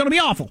 This is going to be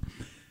awful.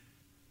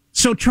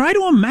 So try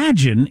to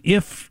imagine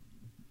if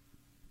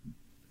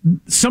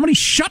somebody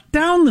shut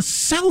down the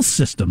cell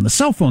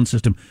phone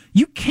system.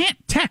 You can't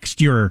text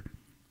your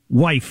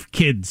wife,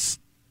 kids,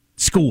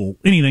 school,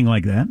 anything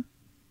like that.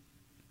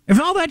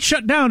 If all that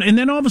shut down and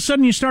then all of a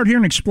sudden you start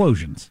hearing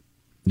explosions.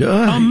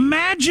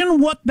 Imagine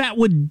what that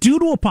would do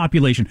to a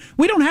population.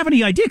 We don't have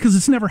any idea because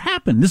it's never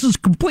happened. This is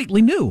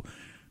completely new.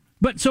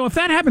 But so if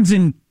that happens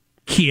in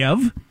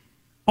Kiev,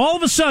 all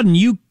of a sudden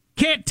you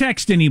can't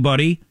text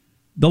anybody,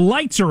 the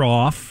lights are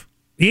off,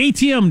 the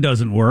ATM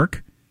doesn't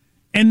work,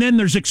 and then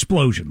there's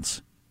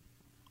explosions.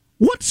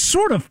 What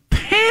sort of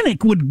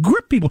panic would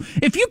grip people?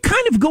 If you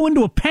kind of go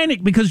into a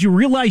panic because you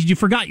realized you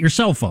forgot your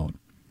cell phone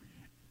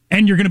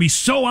and you're going to be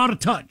so out of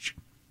touch.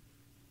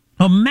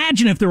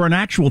 Imagine if there were an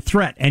actual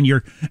threat and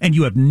you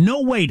have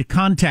no way to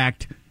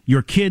contact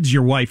your kids,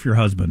 your wife, your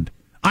husband.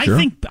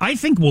 Sure. I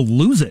think we'll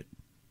lose it.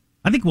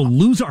 I think we'll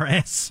lose our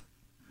S.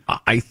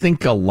 I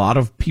think a lot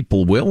of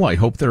people will. I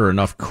hope there are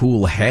enough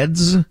cool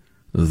heads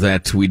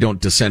that we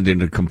don't descend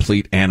into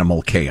complete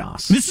animal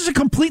chaos. This is a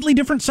completely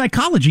different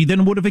psychology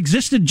than would have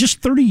existed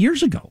just 30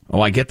 years ago.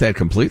 Oh, I get that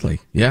completely.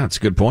 Yeah, it's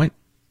a good point.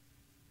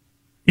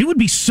 It would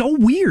be so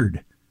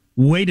weird.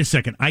 Wait a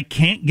second. I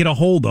can't get a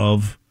hold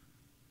of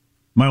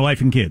my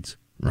wife and kids.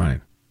 Right.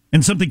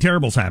 And something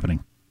terrible's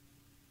happening.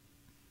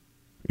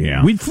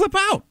 Yeah. We'd flip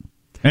out.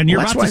 And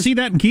you're about to see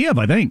that in Kiev,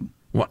 I think.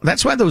 Well,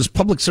 that's why those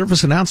public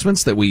service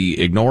announcements that we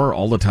ignore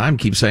all the time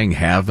keep saying,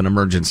 have an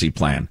emergency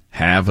plan.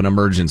 Have an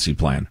emergency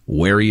plan.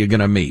 Where are you going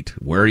to meet?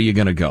 Where are you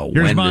going to go?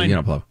 Here's mine.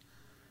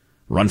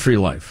 Run for your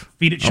life.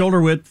 Feet at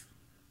shoulder width.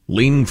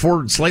 Lean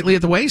forward slightly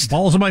at the waist.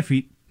 Balls on my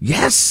feet.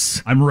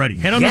 Yes. I'm ready.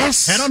 Head on a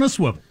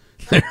swivel.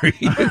 There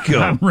you go.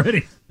 I'm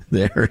ready.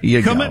 There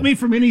you Come at me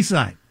from any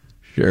side.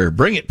 Sure.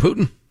 Bring it,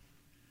 Putin.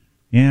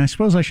 Yeah, I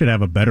suppose I should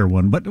have a better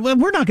one, but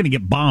we're not going to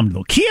get bombed,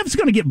 though. Kiev's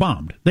going to get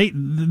bombed. They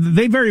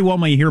very well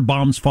may hear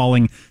bombs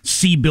falling,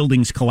 see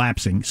buildings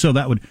collapsing. So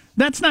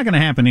that's not going to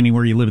happen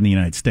anywhere you live in the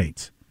United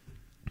States.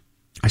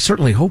 I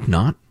certainly hope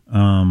not.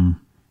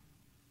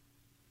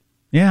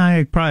 Yeah,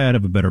 I probably ought to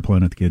have a better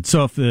plan with the kids.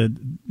 So if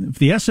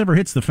the S ever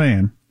hits the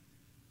fan,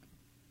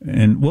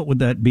 and what would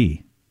that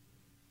be?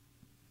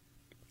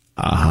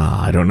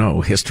 I don't know.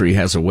 History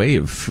has a way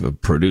of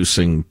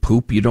producing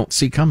poop you don't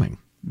see coming.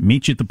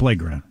 Meet you at the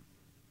playground.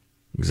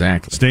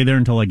 Exactly. Stay there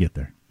until I get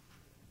there.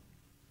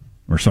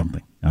 Or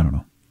something. I don't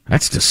know.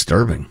 That's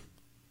disturbing.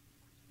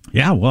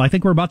 Yeah, well, I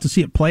think we're about to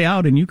see it play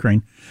out in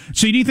Ukraine.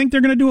 So do you think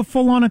they're going to do a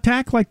full-on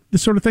attack like the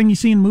sort of thing you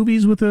see in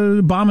movies with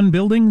bombing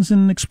buildings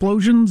and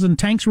explosions and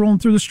tanks rolling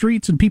through the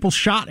streets and people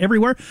shot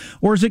everywhere?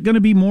 Or is it going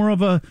to be more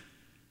of a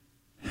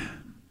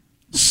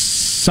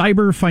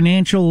cyber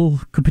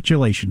financial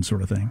capitulation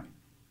sort of thing?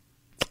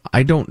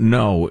 I don't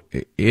know.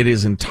 It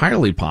is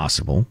entirely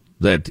possible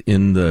that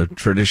in the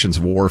traditions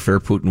of warfare,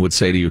 Putin would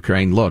say to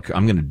Ukraine, look,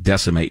 I'm going to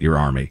decimate your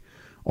army,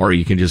 or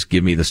you can just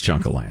give me this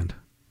chunk of land.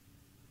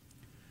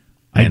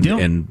 And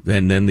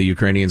then the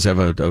Ukrainians have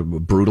a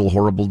brutal,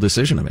 horrible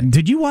decision to make.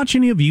 Did you watch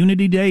any of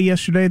Unity Day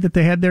yesterday that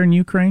they had there in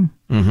Ukraine?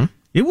 Mm-hmm.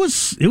 It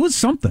was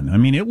something. I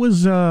mean, it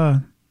was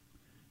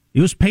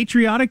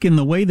patriotic in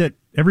the way that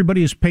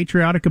everybody is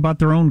patriotic about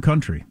their own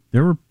country.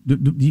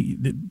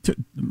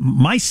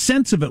 My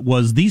sense of it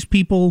was these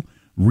people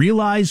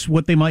realize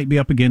what they might be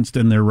up against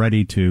and they're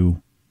ready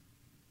to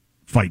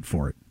fight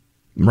for it.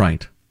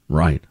 Right.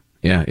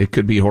 Yeah, it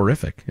could be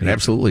horrific. It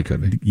absolutely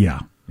could be. Yeah,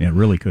 it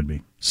really could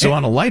be. So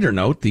on a lighter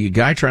note, the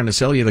guy trying to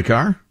sell you the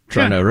car,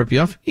 trying to rip you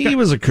off, he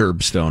was a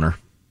curb stoner.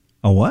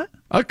 A what?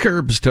 A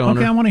curb stoner.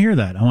 Okay, I want to hear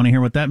that. I want to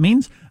hear what that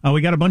means.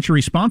 We got a bunch of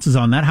responses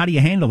on that. How do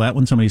you handle that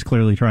when somebody's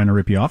clearly trying to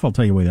rip you off? I'll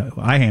tell you the way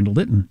I handled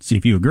it and see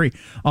if you agree.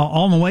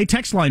 All on the way,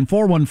 text line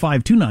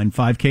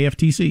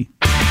 415-295-KFTC.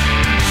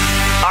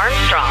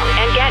 Armstrong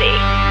and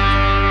Getty.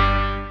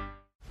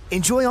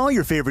 Enjoy all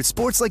your favorite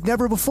sports like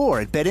never before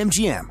at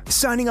BetMGM.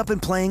 Signing up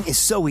and playing is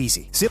so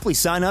easy. Simply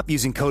sign up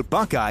using code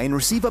Buckeye and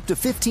receive up to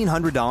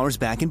 $1,500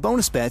 back in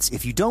bonus bets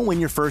if you don't win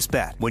your first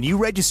bet. When you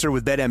register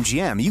with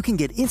BetMGM, you can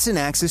get instant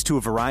access to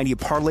a variety of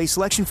parlay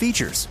selection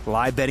features,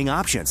 live betting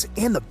options,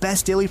 and the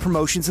best daily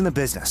promotions in the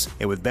business.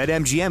 And with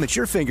BetMGM at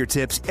your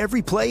fingertips,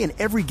 every play and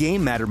every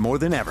game matter more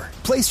than ever.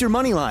 Place your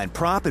moneyline,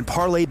 prop, and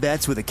parlay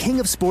bets with the king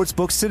of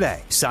sportsbooks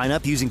today. Sign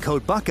up using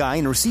code Buckeye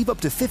and receive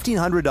up to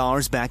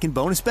 $1,500 back in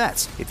bonus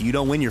bets if you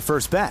don't win your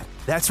first bet.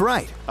 That's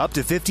right, up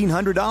to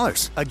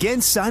 $1,500. Again,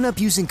 sign up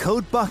using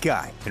code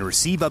Buckeye and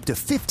receive up to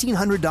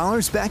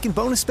 $1,500 back in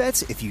bonus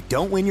bets if you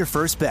don't win your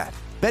first bet.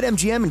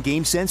 BetMGM and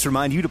GameSense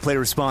remind you to play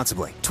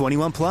responsibly.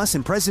 21 plus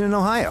and present in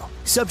Ohio.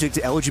 Subject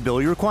to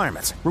eligibility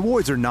requirements.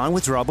 Rewards are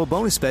non-withdrawable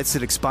bonus bets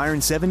that expire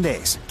in 7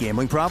 days.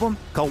 Gambling problem?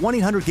 Call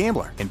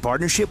 1-800-GAMBLER in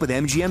partnership with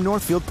MGM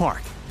Northfield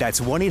Park. That's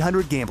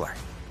 1-800-GAMBLER.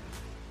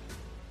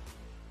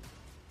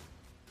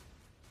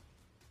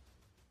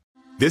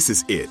 This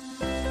is it.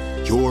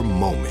 Your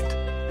moment.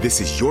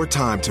 This is your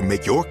time to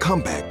make your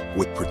comeback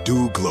with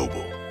Purdue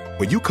Global.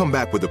 When you come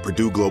back with a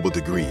Purdue Global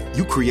degree,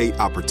 you create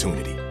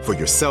opportunity for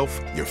yourself,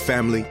 your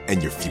family,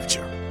 and your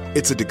future.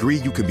 It's a degree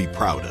you can be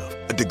proud of,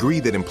 a degree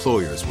that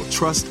employers will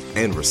trust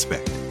and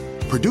respect.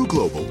 Purdue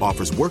Global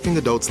offers working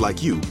adults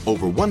like you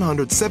over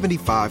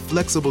 175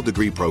 flexible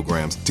degree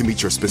programs to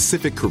meet your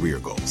specific career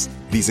goals.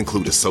 These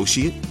include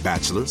associate,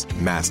 bachelor's,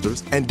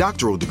 master's, and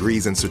doctoral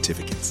degrees and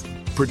certificates.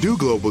 Purdue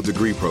Global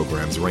degree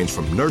programs range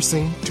from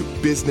nursing to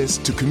business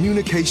to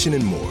communication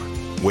and more.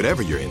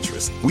 Whatever your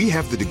interest, we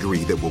have the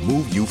degree that will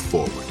move you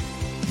forward.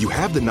 You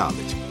have the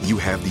knowledge, you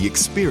have the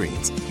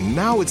experience.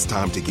 Now it's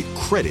time to get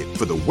credit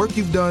for the work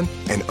you've done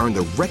and earn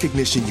the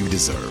recognition you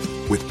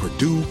deserve with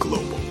Purdue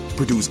Global,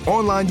 Purdue's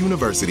online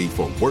university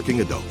for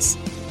working adults.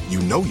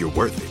 You know you're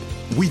worth it.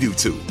 We do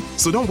too.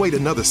 So don't wait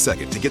another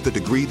second to get the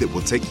degree that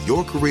will take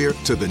your career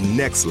to the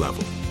next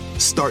level.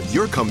 Start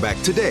your comeback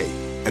today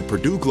at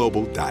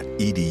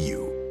purdueglobal.edu.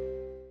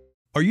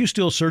 Are you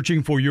still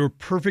searching for your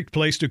perfect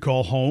place to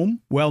call home?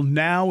 Well,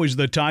 now is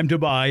the time to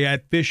buy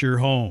at Fisher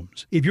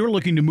Homes. If you're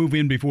looking to move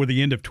in before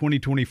the end of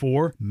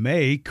 2024,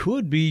 May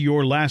could be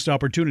your last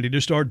opportunity to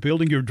start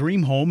building your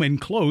dream home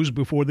and close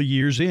before the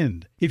year's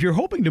end. If you're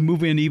hoping to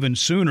move in even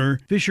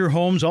sooner, Fisher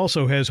Homes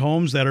also has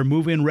homes that are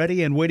move-in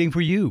ready and waiting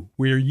for you,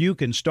 where you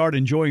can start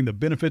enjoying the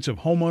benefits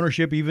of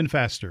homeownership even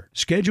faster.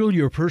 Schedule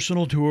your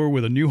personal tour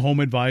with a new home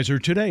advisor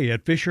today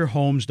at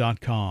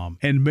FisherHomes.com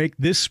and make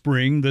this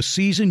spring the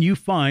season you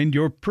find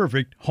your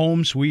perfect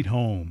home sweet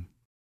home.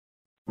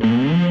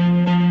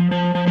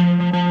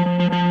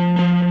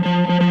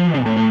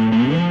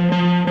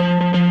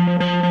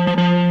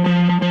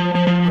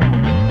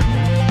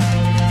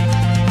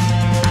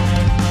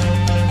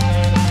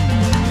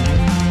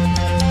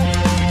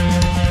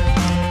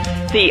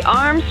 The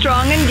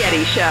Armstrong and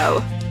Getty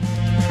Show.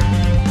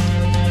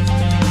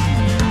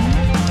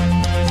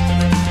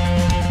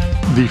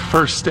 The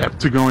first step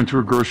to going to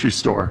a grocery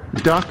store.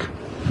 Duck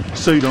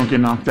so you don't get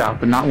knocked out,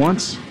 but not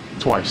once,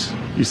 twice.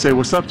 You say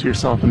what's up to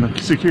yourself in the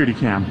security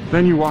cam.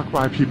 Then you walk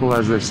by people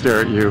as they stare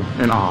at you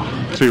in awe.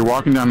 So you're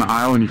walking down the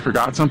aisle and you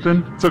forgot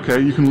something? It's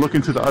okay, you can look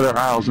into the other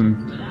aisles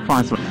and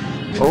find something.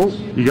 Oh,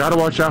 you gotta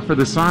watch out for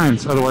the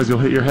signs, otherwise you'll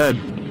hit your head.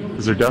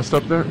 Is there dust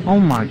up there? Oh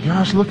my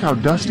gosh, look how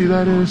dusty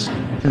that is.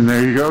 And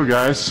there you go,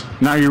 guys.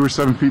 Now you were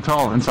 7 feet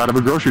tall inside of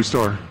a grocery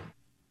store.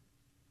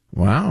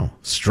 Wow.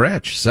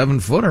 Stretch,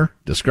 7-footer,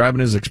 describing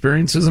his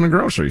experiences in a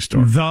grocery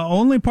store. The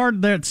only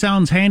part that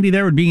sounds handy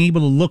there would be able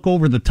to look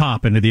over the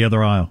top into the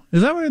other aisle.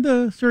 Is that where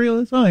the cereal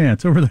is? Oh, yeah,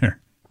 it's over there.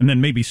 And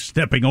then maybe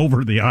stepping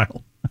over the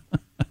aisle.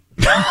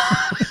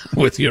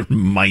 With your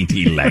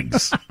mighty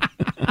legs.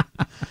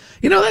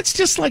 You know, that's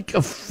just like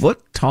a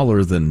foot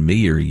taller than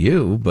me or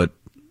you, but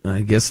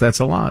I guess that's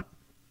a lot.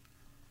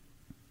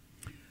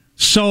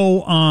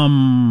 So,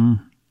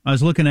 I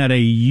was looking at a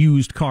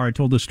used car. I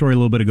told this story a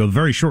little bit ago, the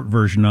very short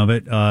version of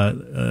it.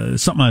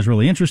 Something I was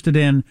really interested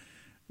in.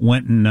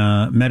 Went and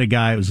met a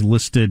guy. It was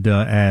listed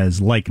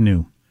as like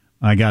new.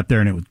 I got there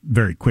and it was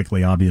very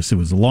quickly obvious. It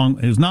was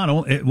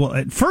well,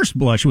 at first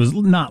blush, it was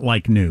not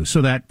like new.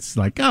 So that's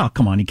like, oh,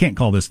 come on. You can't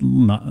call this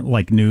not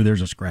like new.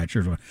 There's a scratch.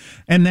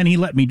 And then he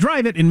let me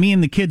drive it, and me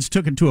and the kids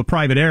took it to a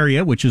private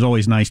area, which is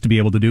always nice to be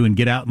able to do and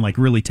get out and like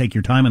really take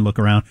your time and look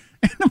around.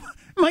 And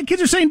my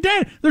kids are saying,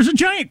 Dad, there's a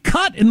giant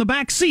cut in the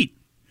back seat.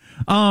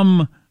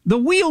 The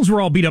wheels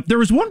were all beat up. There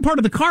was one part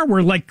of the car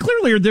where, like,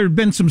 clearly there had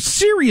been some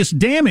serious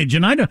damage,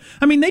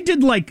 and they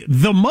did like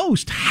the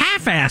most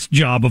half-assed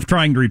job of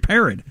trying to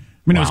repair it. I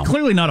mean, It was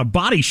clearly not a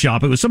body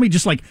shop. It was somebody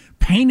just like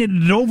painted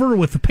it over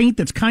with the paint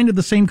that's kind of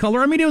the same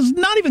color. I mean, it was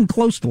not even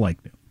close to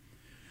like new.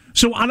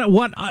 So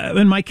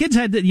and my kids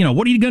had to,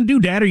 what are you going to do,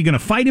 Dad? Are you going to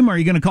fight him? Are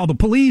you going to call the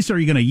police? Are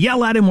you going to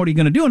yell at him? What are you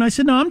going to do? And I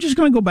said, no, I'm just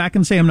going to go back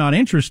and say I'm not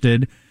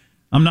interested.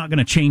 I'm not going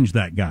to change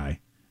that guy.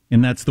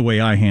 And that's the way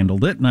I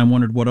handled it. And I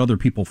wondered what other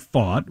people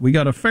thought. We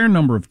got a fair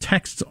number of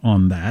texts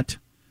on that.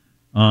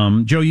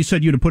 Joe, you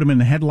said you'd have put him in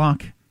the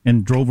headlock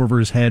and drove over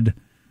his head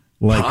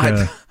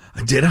like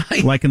did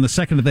I? Like in the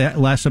second of the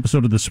last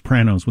episode of The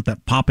Sopranos with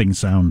that popping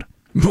sound.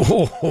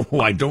 Oh,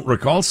 I don't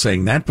recall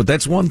saying that, but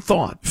that's one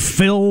thought.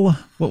 Phil,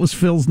 what was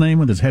Phil's name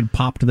with his head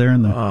popped there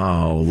in the?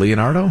 Oh,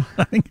 Leonardo?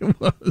 I think it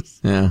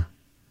was. Yeah.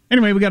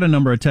 Anyway, we got a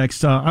number of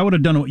texts. I would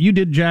have done what you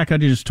did, Jack. I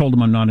just told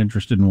him I'm not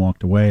interested and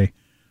walked away.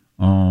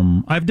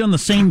 I've done the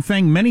same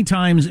thing many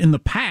times in the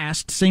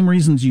past, same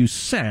reasons you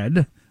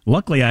said.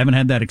 Luckily, I haven't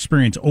had that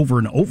experience over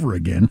and over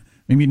again.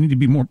 Maybe you need to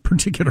be more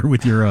particular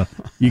with your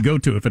you go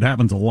to if it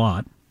happens a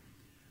lot.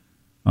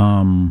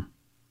 No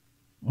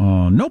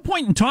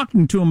point in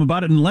talking to him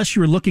about it unless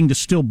you're looking to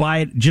still buy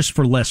it just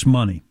for less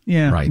money.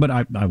 Yeah, right. But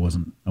I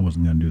wasn't going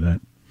to do that.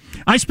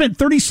 I spent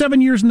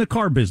 37 years in the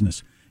car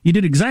business. You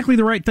did exactly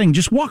the right thing.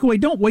 Just walk away.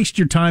 Don't waste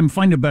your time.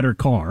 Find a better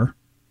car.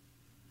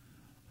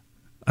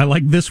 I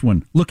like this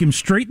one. Look him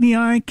straight in the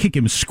eye, kick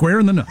him square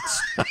in the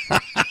nuts.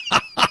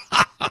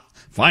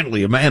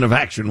 Finally, a man of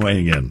action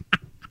weighing in.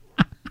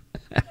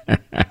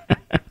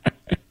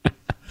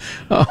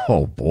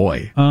 Oh,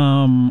 boy.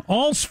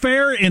 All's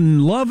fair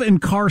in love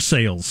and car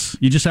sales.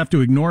 You just have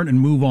to ignore it and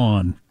move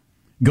on.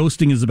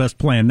 Ghosting is the best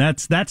plan.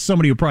 That's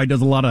somebody who probably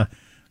does a lot of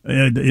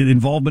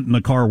involvement in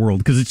the car world,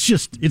 because it's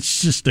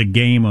just a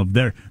game of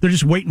they're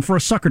just waiting for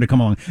a sucker to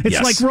come along.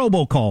 It's like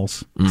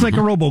robocalls. It's like a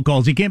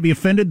robocalls. You can't be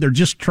offended. They're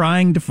just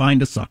trying to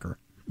find a sucker.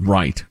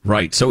 Right.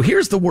 So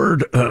here's the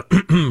word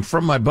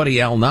from my buddy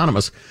Al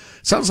Anonymous.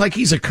 Sounds like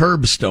he's a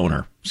curb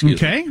stoner.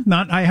 Okay.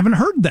 I haven't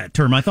heard that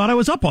term. I thought I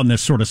was up on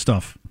this sort of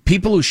stuff.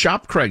 People who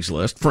shop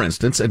Craigslist, for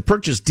instance, and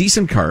purchase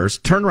decent cars,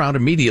 turn around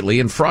immediately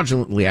and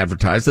fraudulently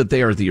advertise that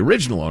they are the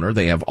original owner.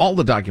 They have all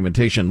the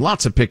documentation,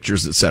 lots of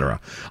pictures,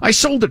 etc. I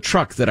sold a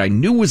truck that I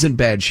knew was in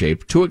bad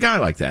shape to a guy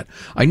like that.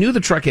 I knew the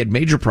truck had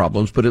major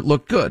problems, but it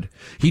looked good.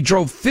 He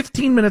drove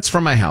 15 minutes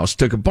from my house,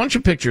 took a bunch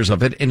of pictures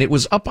of it, and it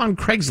was up on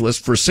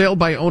Craigslist for sale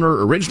by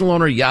owner, original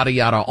owner, yada,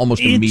 yada,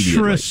 almost immediately.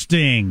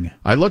 Interesting.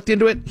 I looked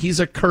into it.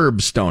 He's a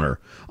curb stoner.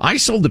 I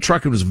sold the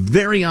truck and was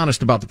very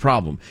honest about the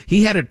problem.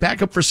 He had it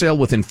back up for sale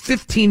within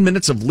 15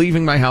 minutes of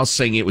leaving my house,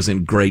 saying it was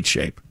in great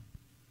shape.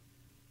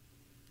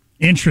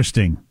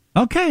 Interesting.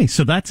 Okay,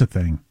 so that's a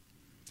thing.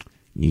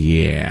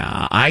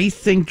 Yeah, I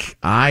think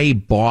I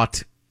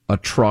bought a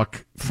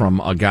truck from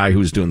a guy who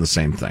was doing the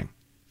same thing.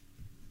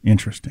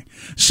 Interesting.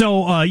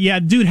 So,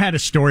 dude had a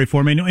story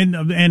for me,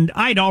 and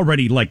I'd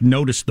already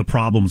noticed the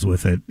problems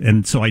with it,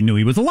 and so I knew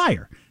he was a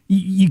liar.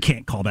 You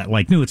can't call that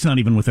like new. It's not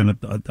even within a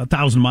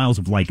 1,000 miles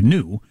of like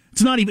new.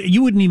 It's not even.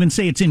 You wouldn't even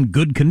say it's in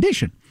good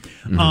condition.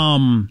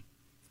 Mm-hmm.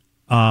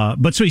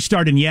 But so he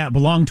started, it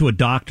belonged to a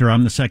doctor.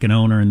 I'm the second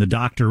owner, and the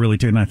doctor really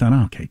took it. And I thought,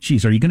 okay,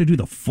 geez, are you going to do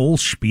the full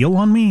spiel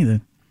on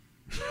me?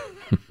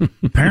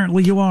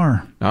 Apparently you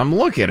are. I'm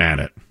looking at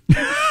it.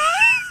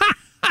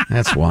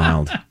 That's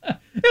wild.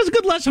 It was a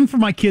good lesson for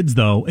my kids,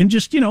 though. And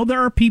just,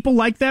 there are people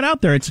like that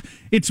out there.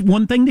 It's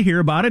one thing to hear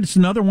about it. It's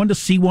another one to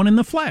see one in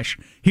the flesh.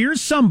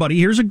 Here's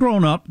a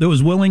grown-up that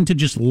was willing to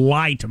just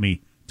lie to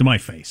me, to my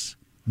face.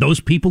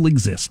 Those people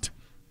exist.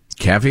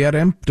 Caveat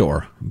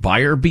emptor.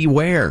 Buyer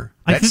beware.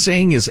 That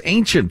saying is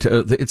ancient.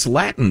 It's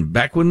Latin,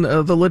 back when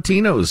the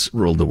Latinos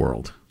ruled the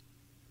world.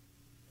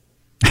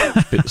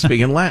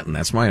 Speaking Latin,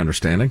 that's my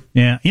understanding.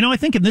 Yeah. I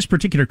think in this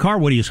particular car,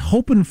 what he's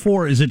hoping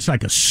for is it's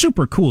like a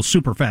super cool,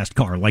 super fast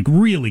car, like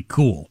really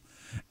cool.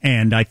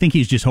 And I think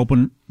he's just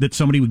hoping that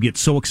somebody would get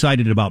so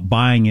excited about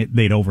buying it,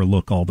 they'd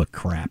overlook all the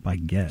crap, I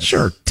guess.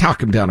 Sure.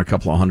 Talk him down a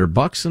couple of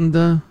 $100 and,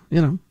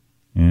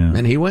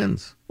 and he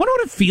wins. I wonder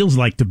what it feels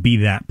like to be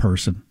that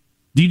person.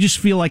 Do you just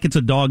feel like it's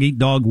a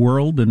dog-eat-dog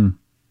world?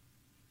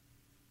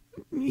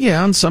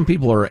 Yeah, and some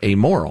people are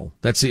amoral.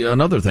 That's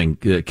another thing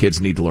kids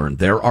need to learn.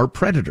 There are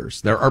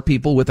predators. There are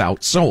people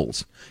without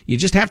souls. You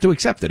just have to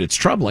accept it. It's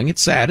troubling.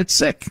 It's sad. It's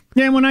sick.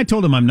 Yeah, when I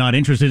told him I'm not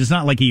interested, it's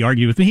not like he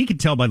argued with me. He could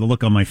tell by the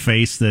look on my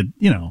face that,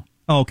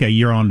 okay,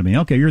 you're on to me.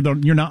 Okay, you're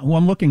not who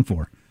I'm looking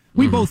for.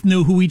 We both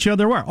knew who each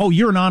other were. Oh,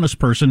 you're an honest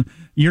person.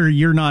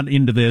 You're not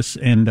into this,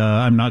 and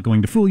I'm not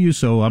going to fool you,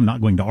 so I'm not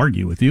going to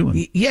argue with you.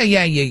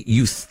 Yeah.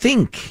 You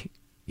think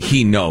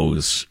he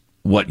knows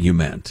what you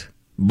meant.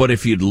 But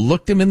if you'd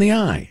looked him in the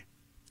eye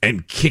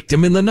and kicked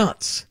him in the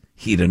nuts,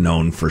 he'd have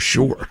known for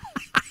sure.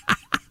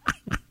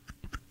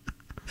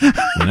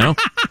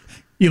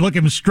 You look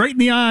him straight in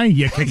the eye,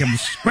 you kick him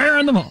square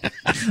in the mouth.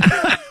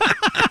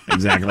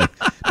 Exactly.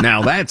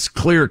 Now that's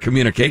clear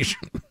communication.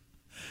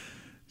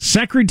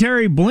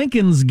 Secretary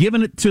Blinken's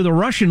given it to the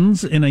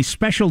Russians in a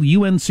special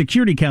UN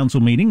Security Council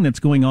meeting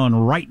that's going on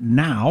right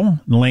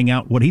now, laying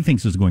out what he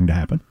thinks is going to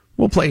happen.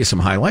 We'll play you some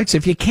highlights.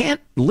 If you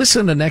can't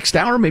listen to next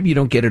hour, maybe you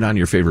don't get it on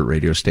your favorite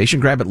radio station,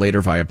 grab it later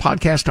via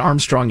podcast,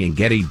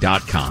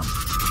 ArmstrongandGetty.com.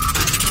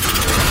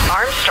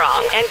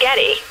 Armstrong and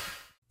Getty.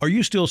 Are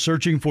you still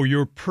searching for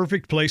your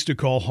perfect place to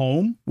call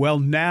home? Well,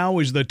 now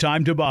is the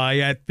time to buy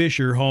at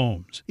Fisher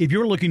Homes. If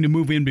you're looking to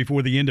move in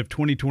before the end of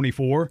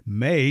 2024,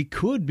 May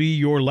could be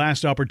your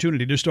last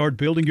opportunity to start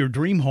building your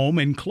dream home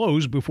and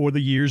close before the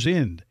year's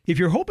end. If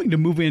you're hoping to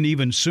move in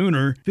even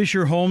sooner,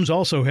 Fisher Homes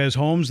also has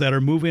homes that are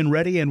move-in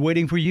ready and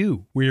waiting for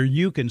you, where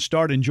you can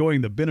start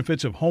enjoying the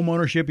benefits of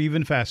homeownership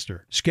even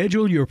faster.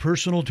 Schedule your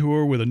personal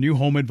tour with a new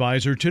home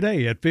advisor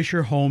today at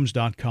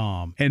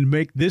FisherHomes.com and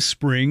make this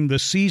spring the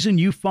season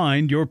you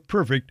find your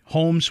perfect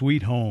home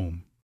sweet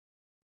home.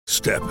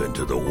 Step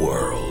into the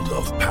world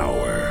of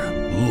power,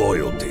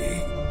 loyalty,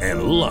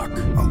 and luck.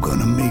 I'm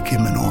gonna make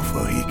him an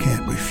offer he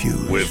can't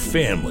refuse. With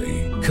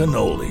family,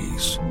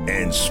 cannolis,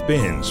 and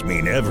spins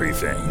mean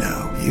everything.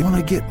 Now, you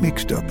wanna get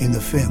mixed up in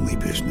the family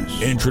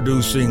business.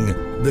 Introducing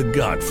The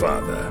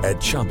Godfather at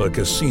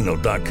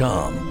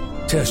ChumbaCasino.com.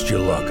 Test your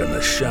luck in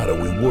the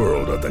shadowy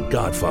world of The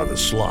Godfather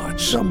slot.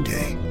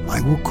 Someday,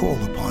 I will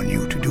call upon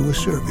you to do a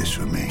service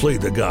for me. Play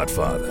The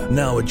Godfather,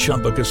 now at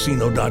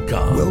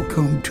ChumbaCasino.com.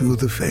 Welcome to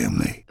the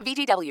family.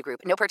 VGW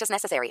Group. No purchase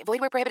necessary. Void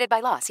where prohibited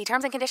by law. See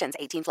terms and conditions.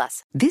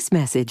 18+. This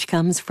message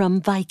comes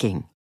from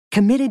Viking,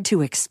 committed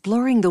to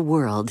exploring the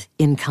world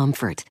in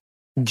comfort.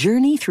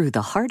 Journey through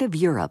the heart of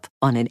Europe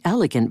on an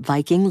elegant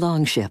Viking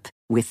longship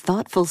with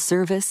thoughtful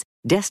service,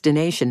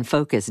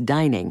 destination-focused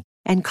dining,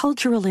 and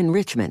cultural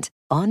enrichment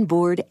on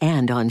board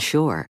and on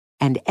shore.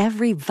 And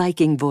every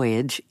Viking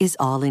voyage is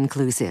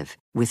all-inclusive,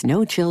 with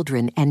no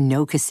children and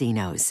no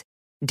casinos.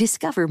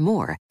 Discover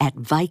more at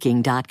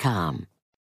Viking.com.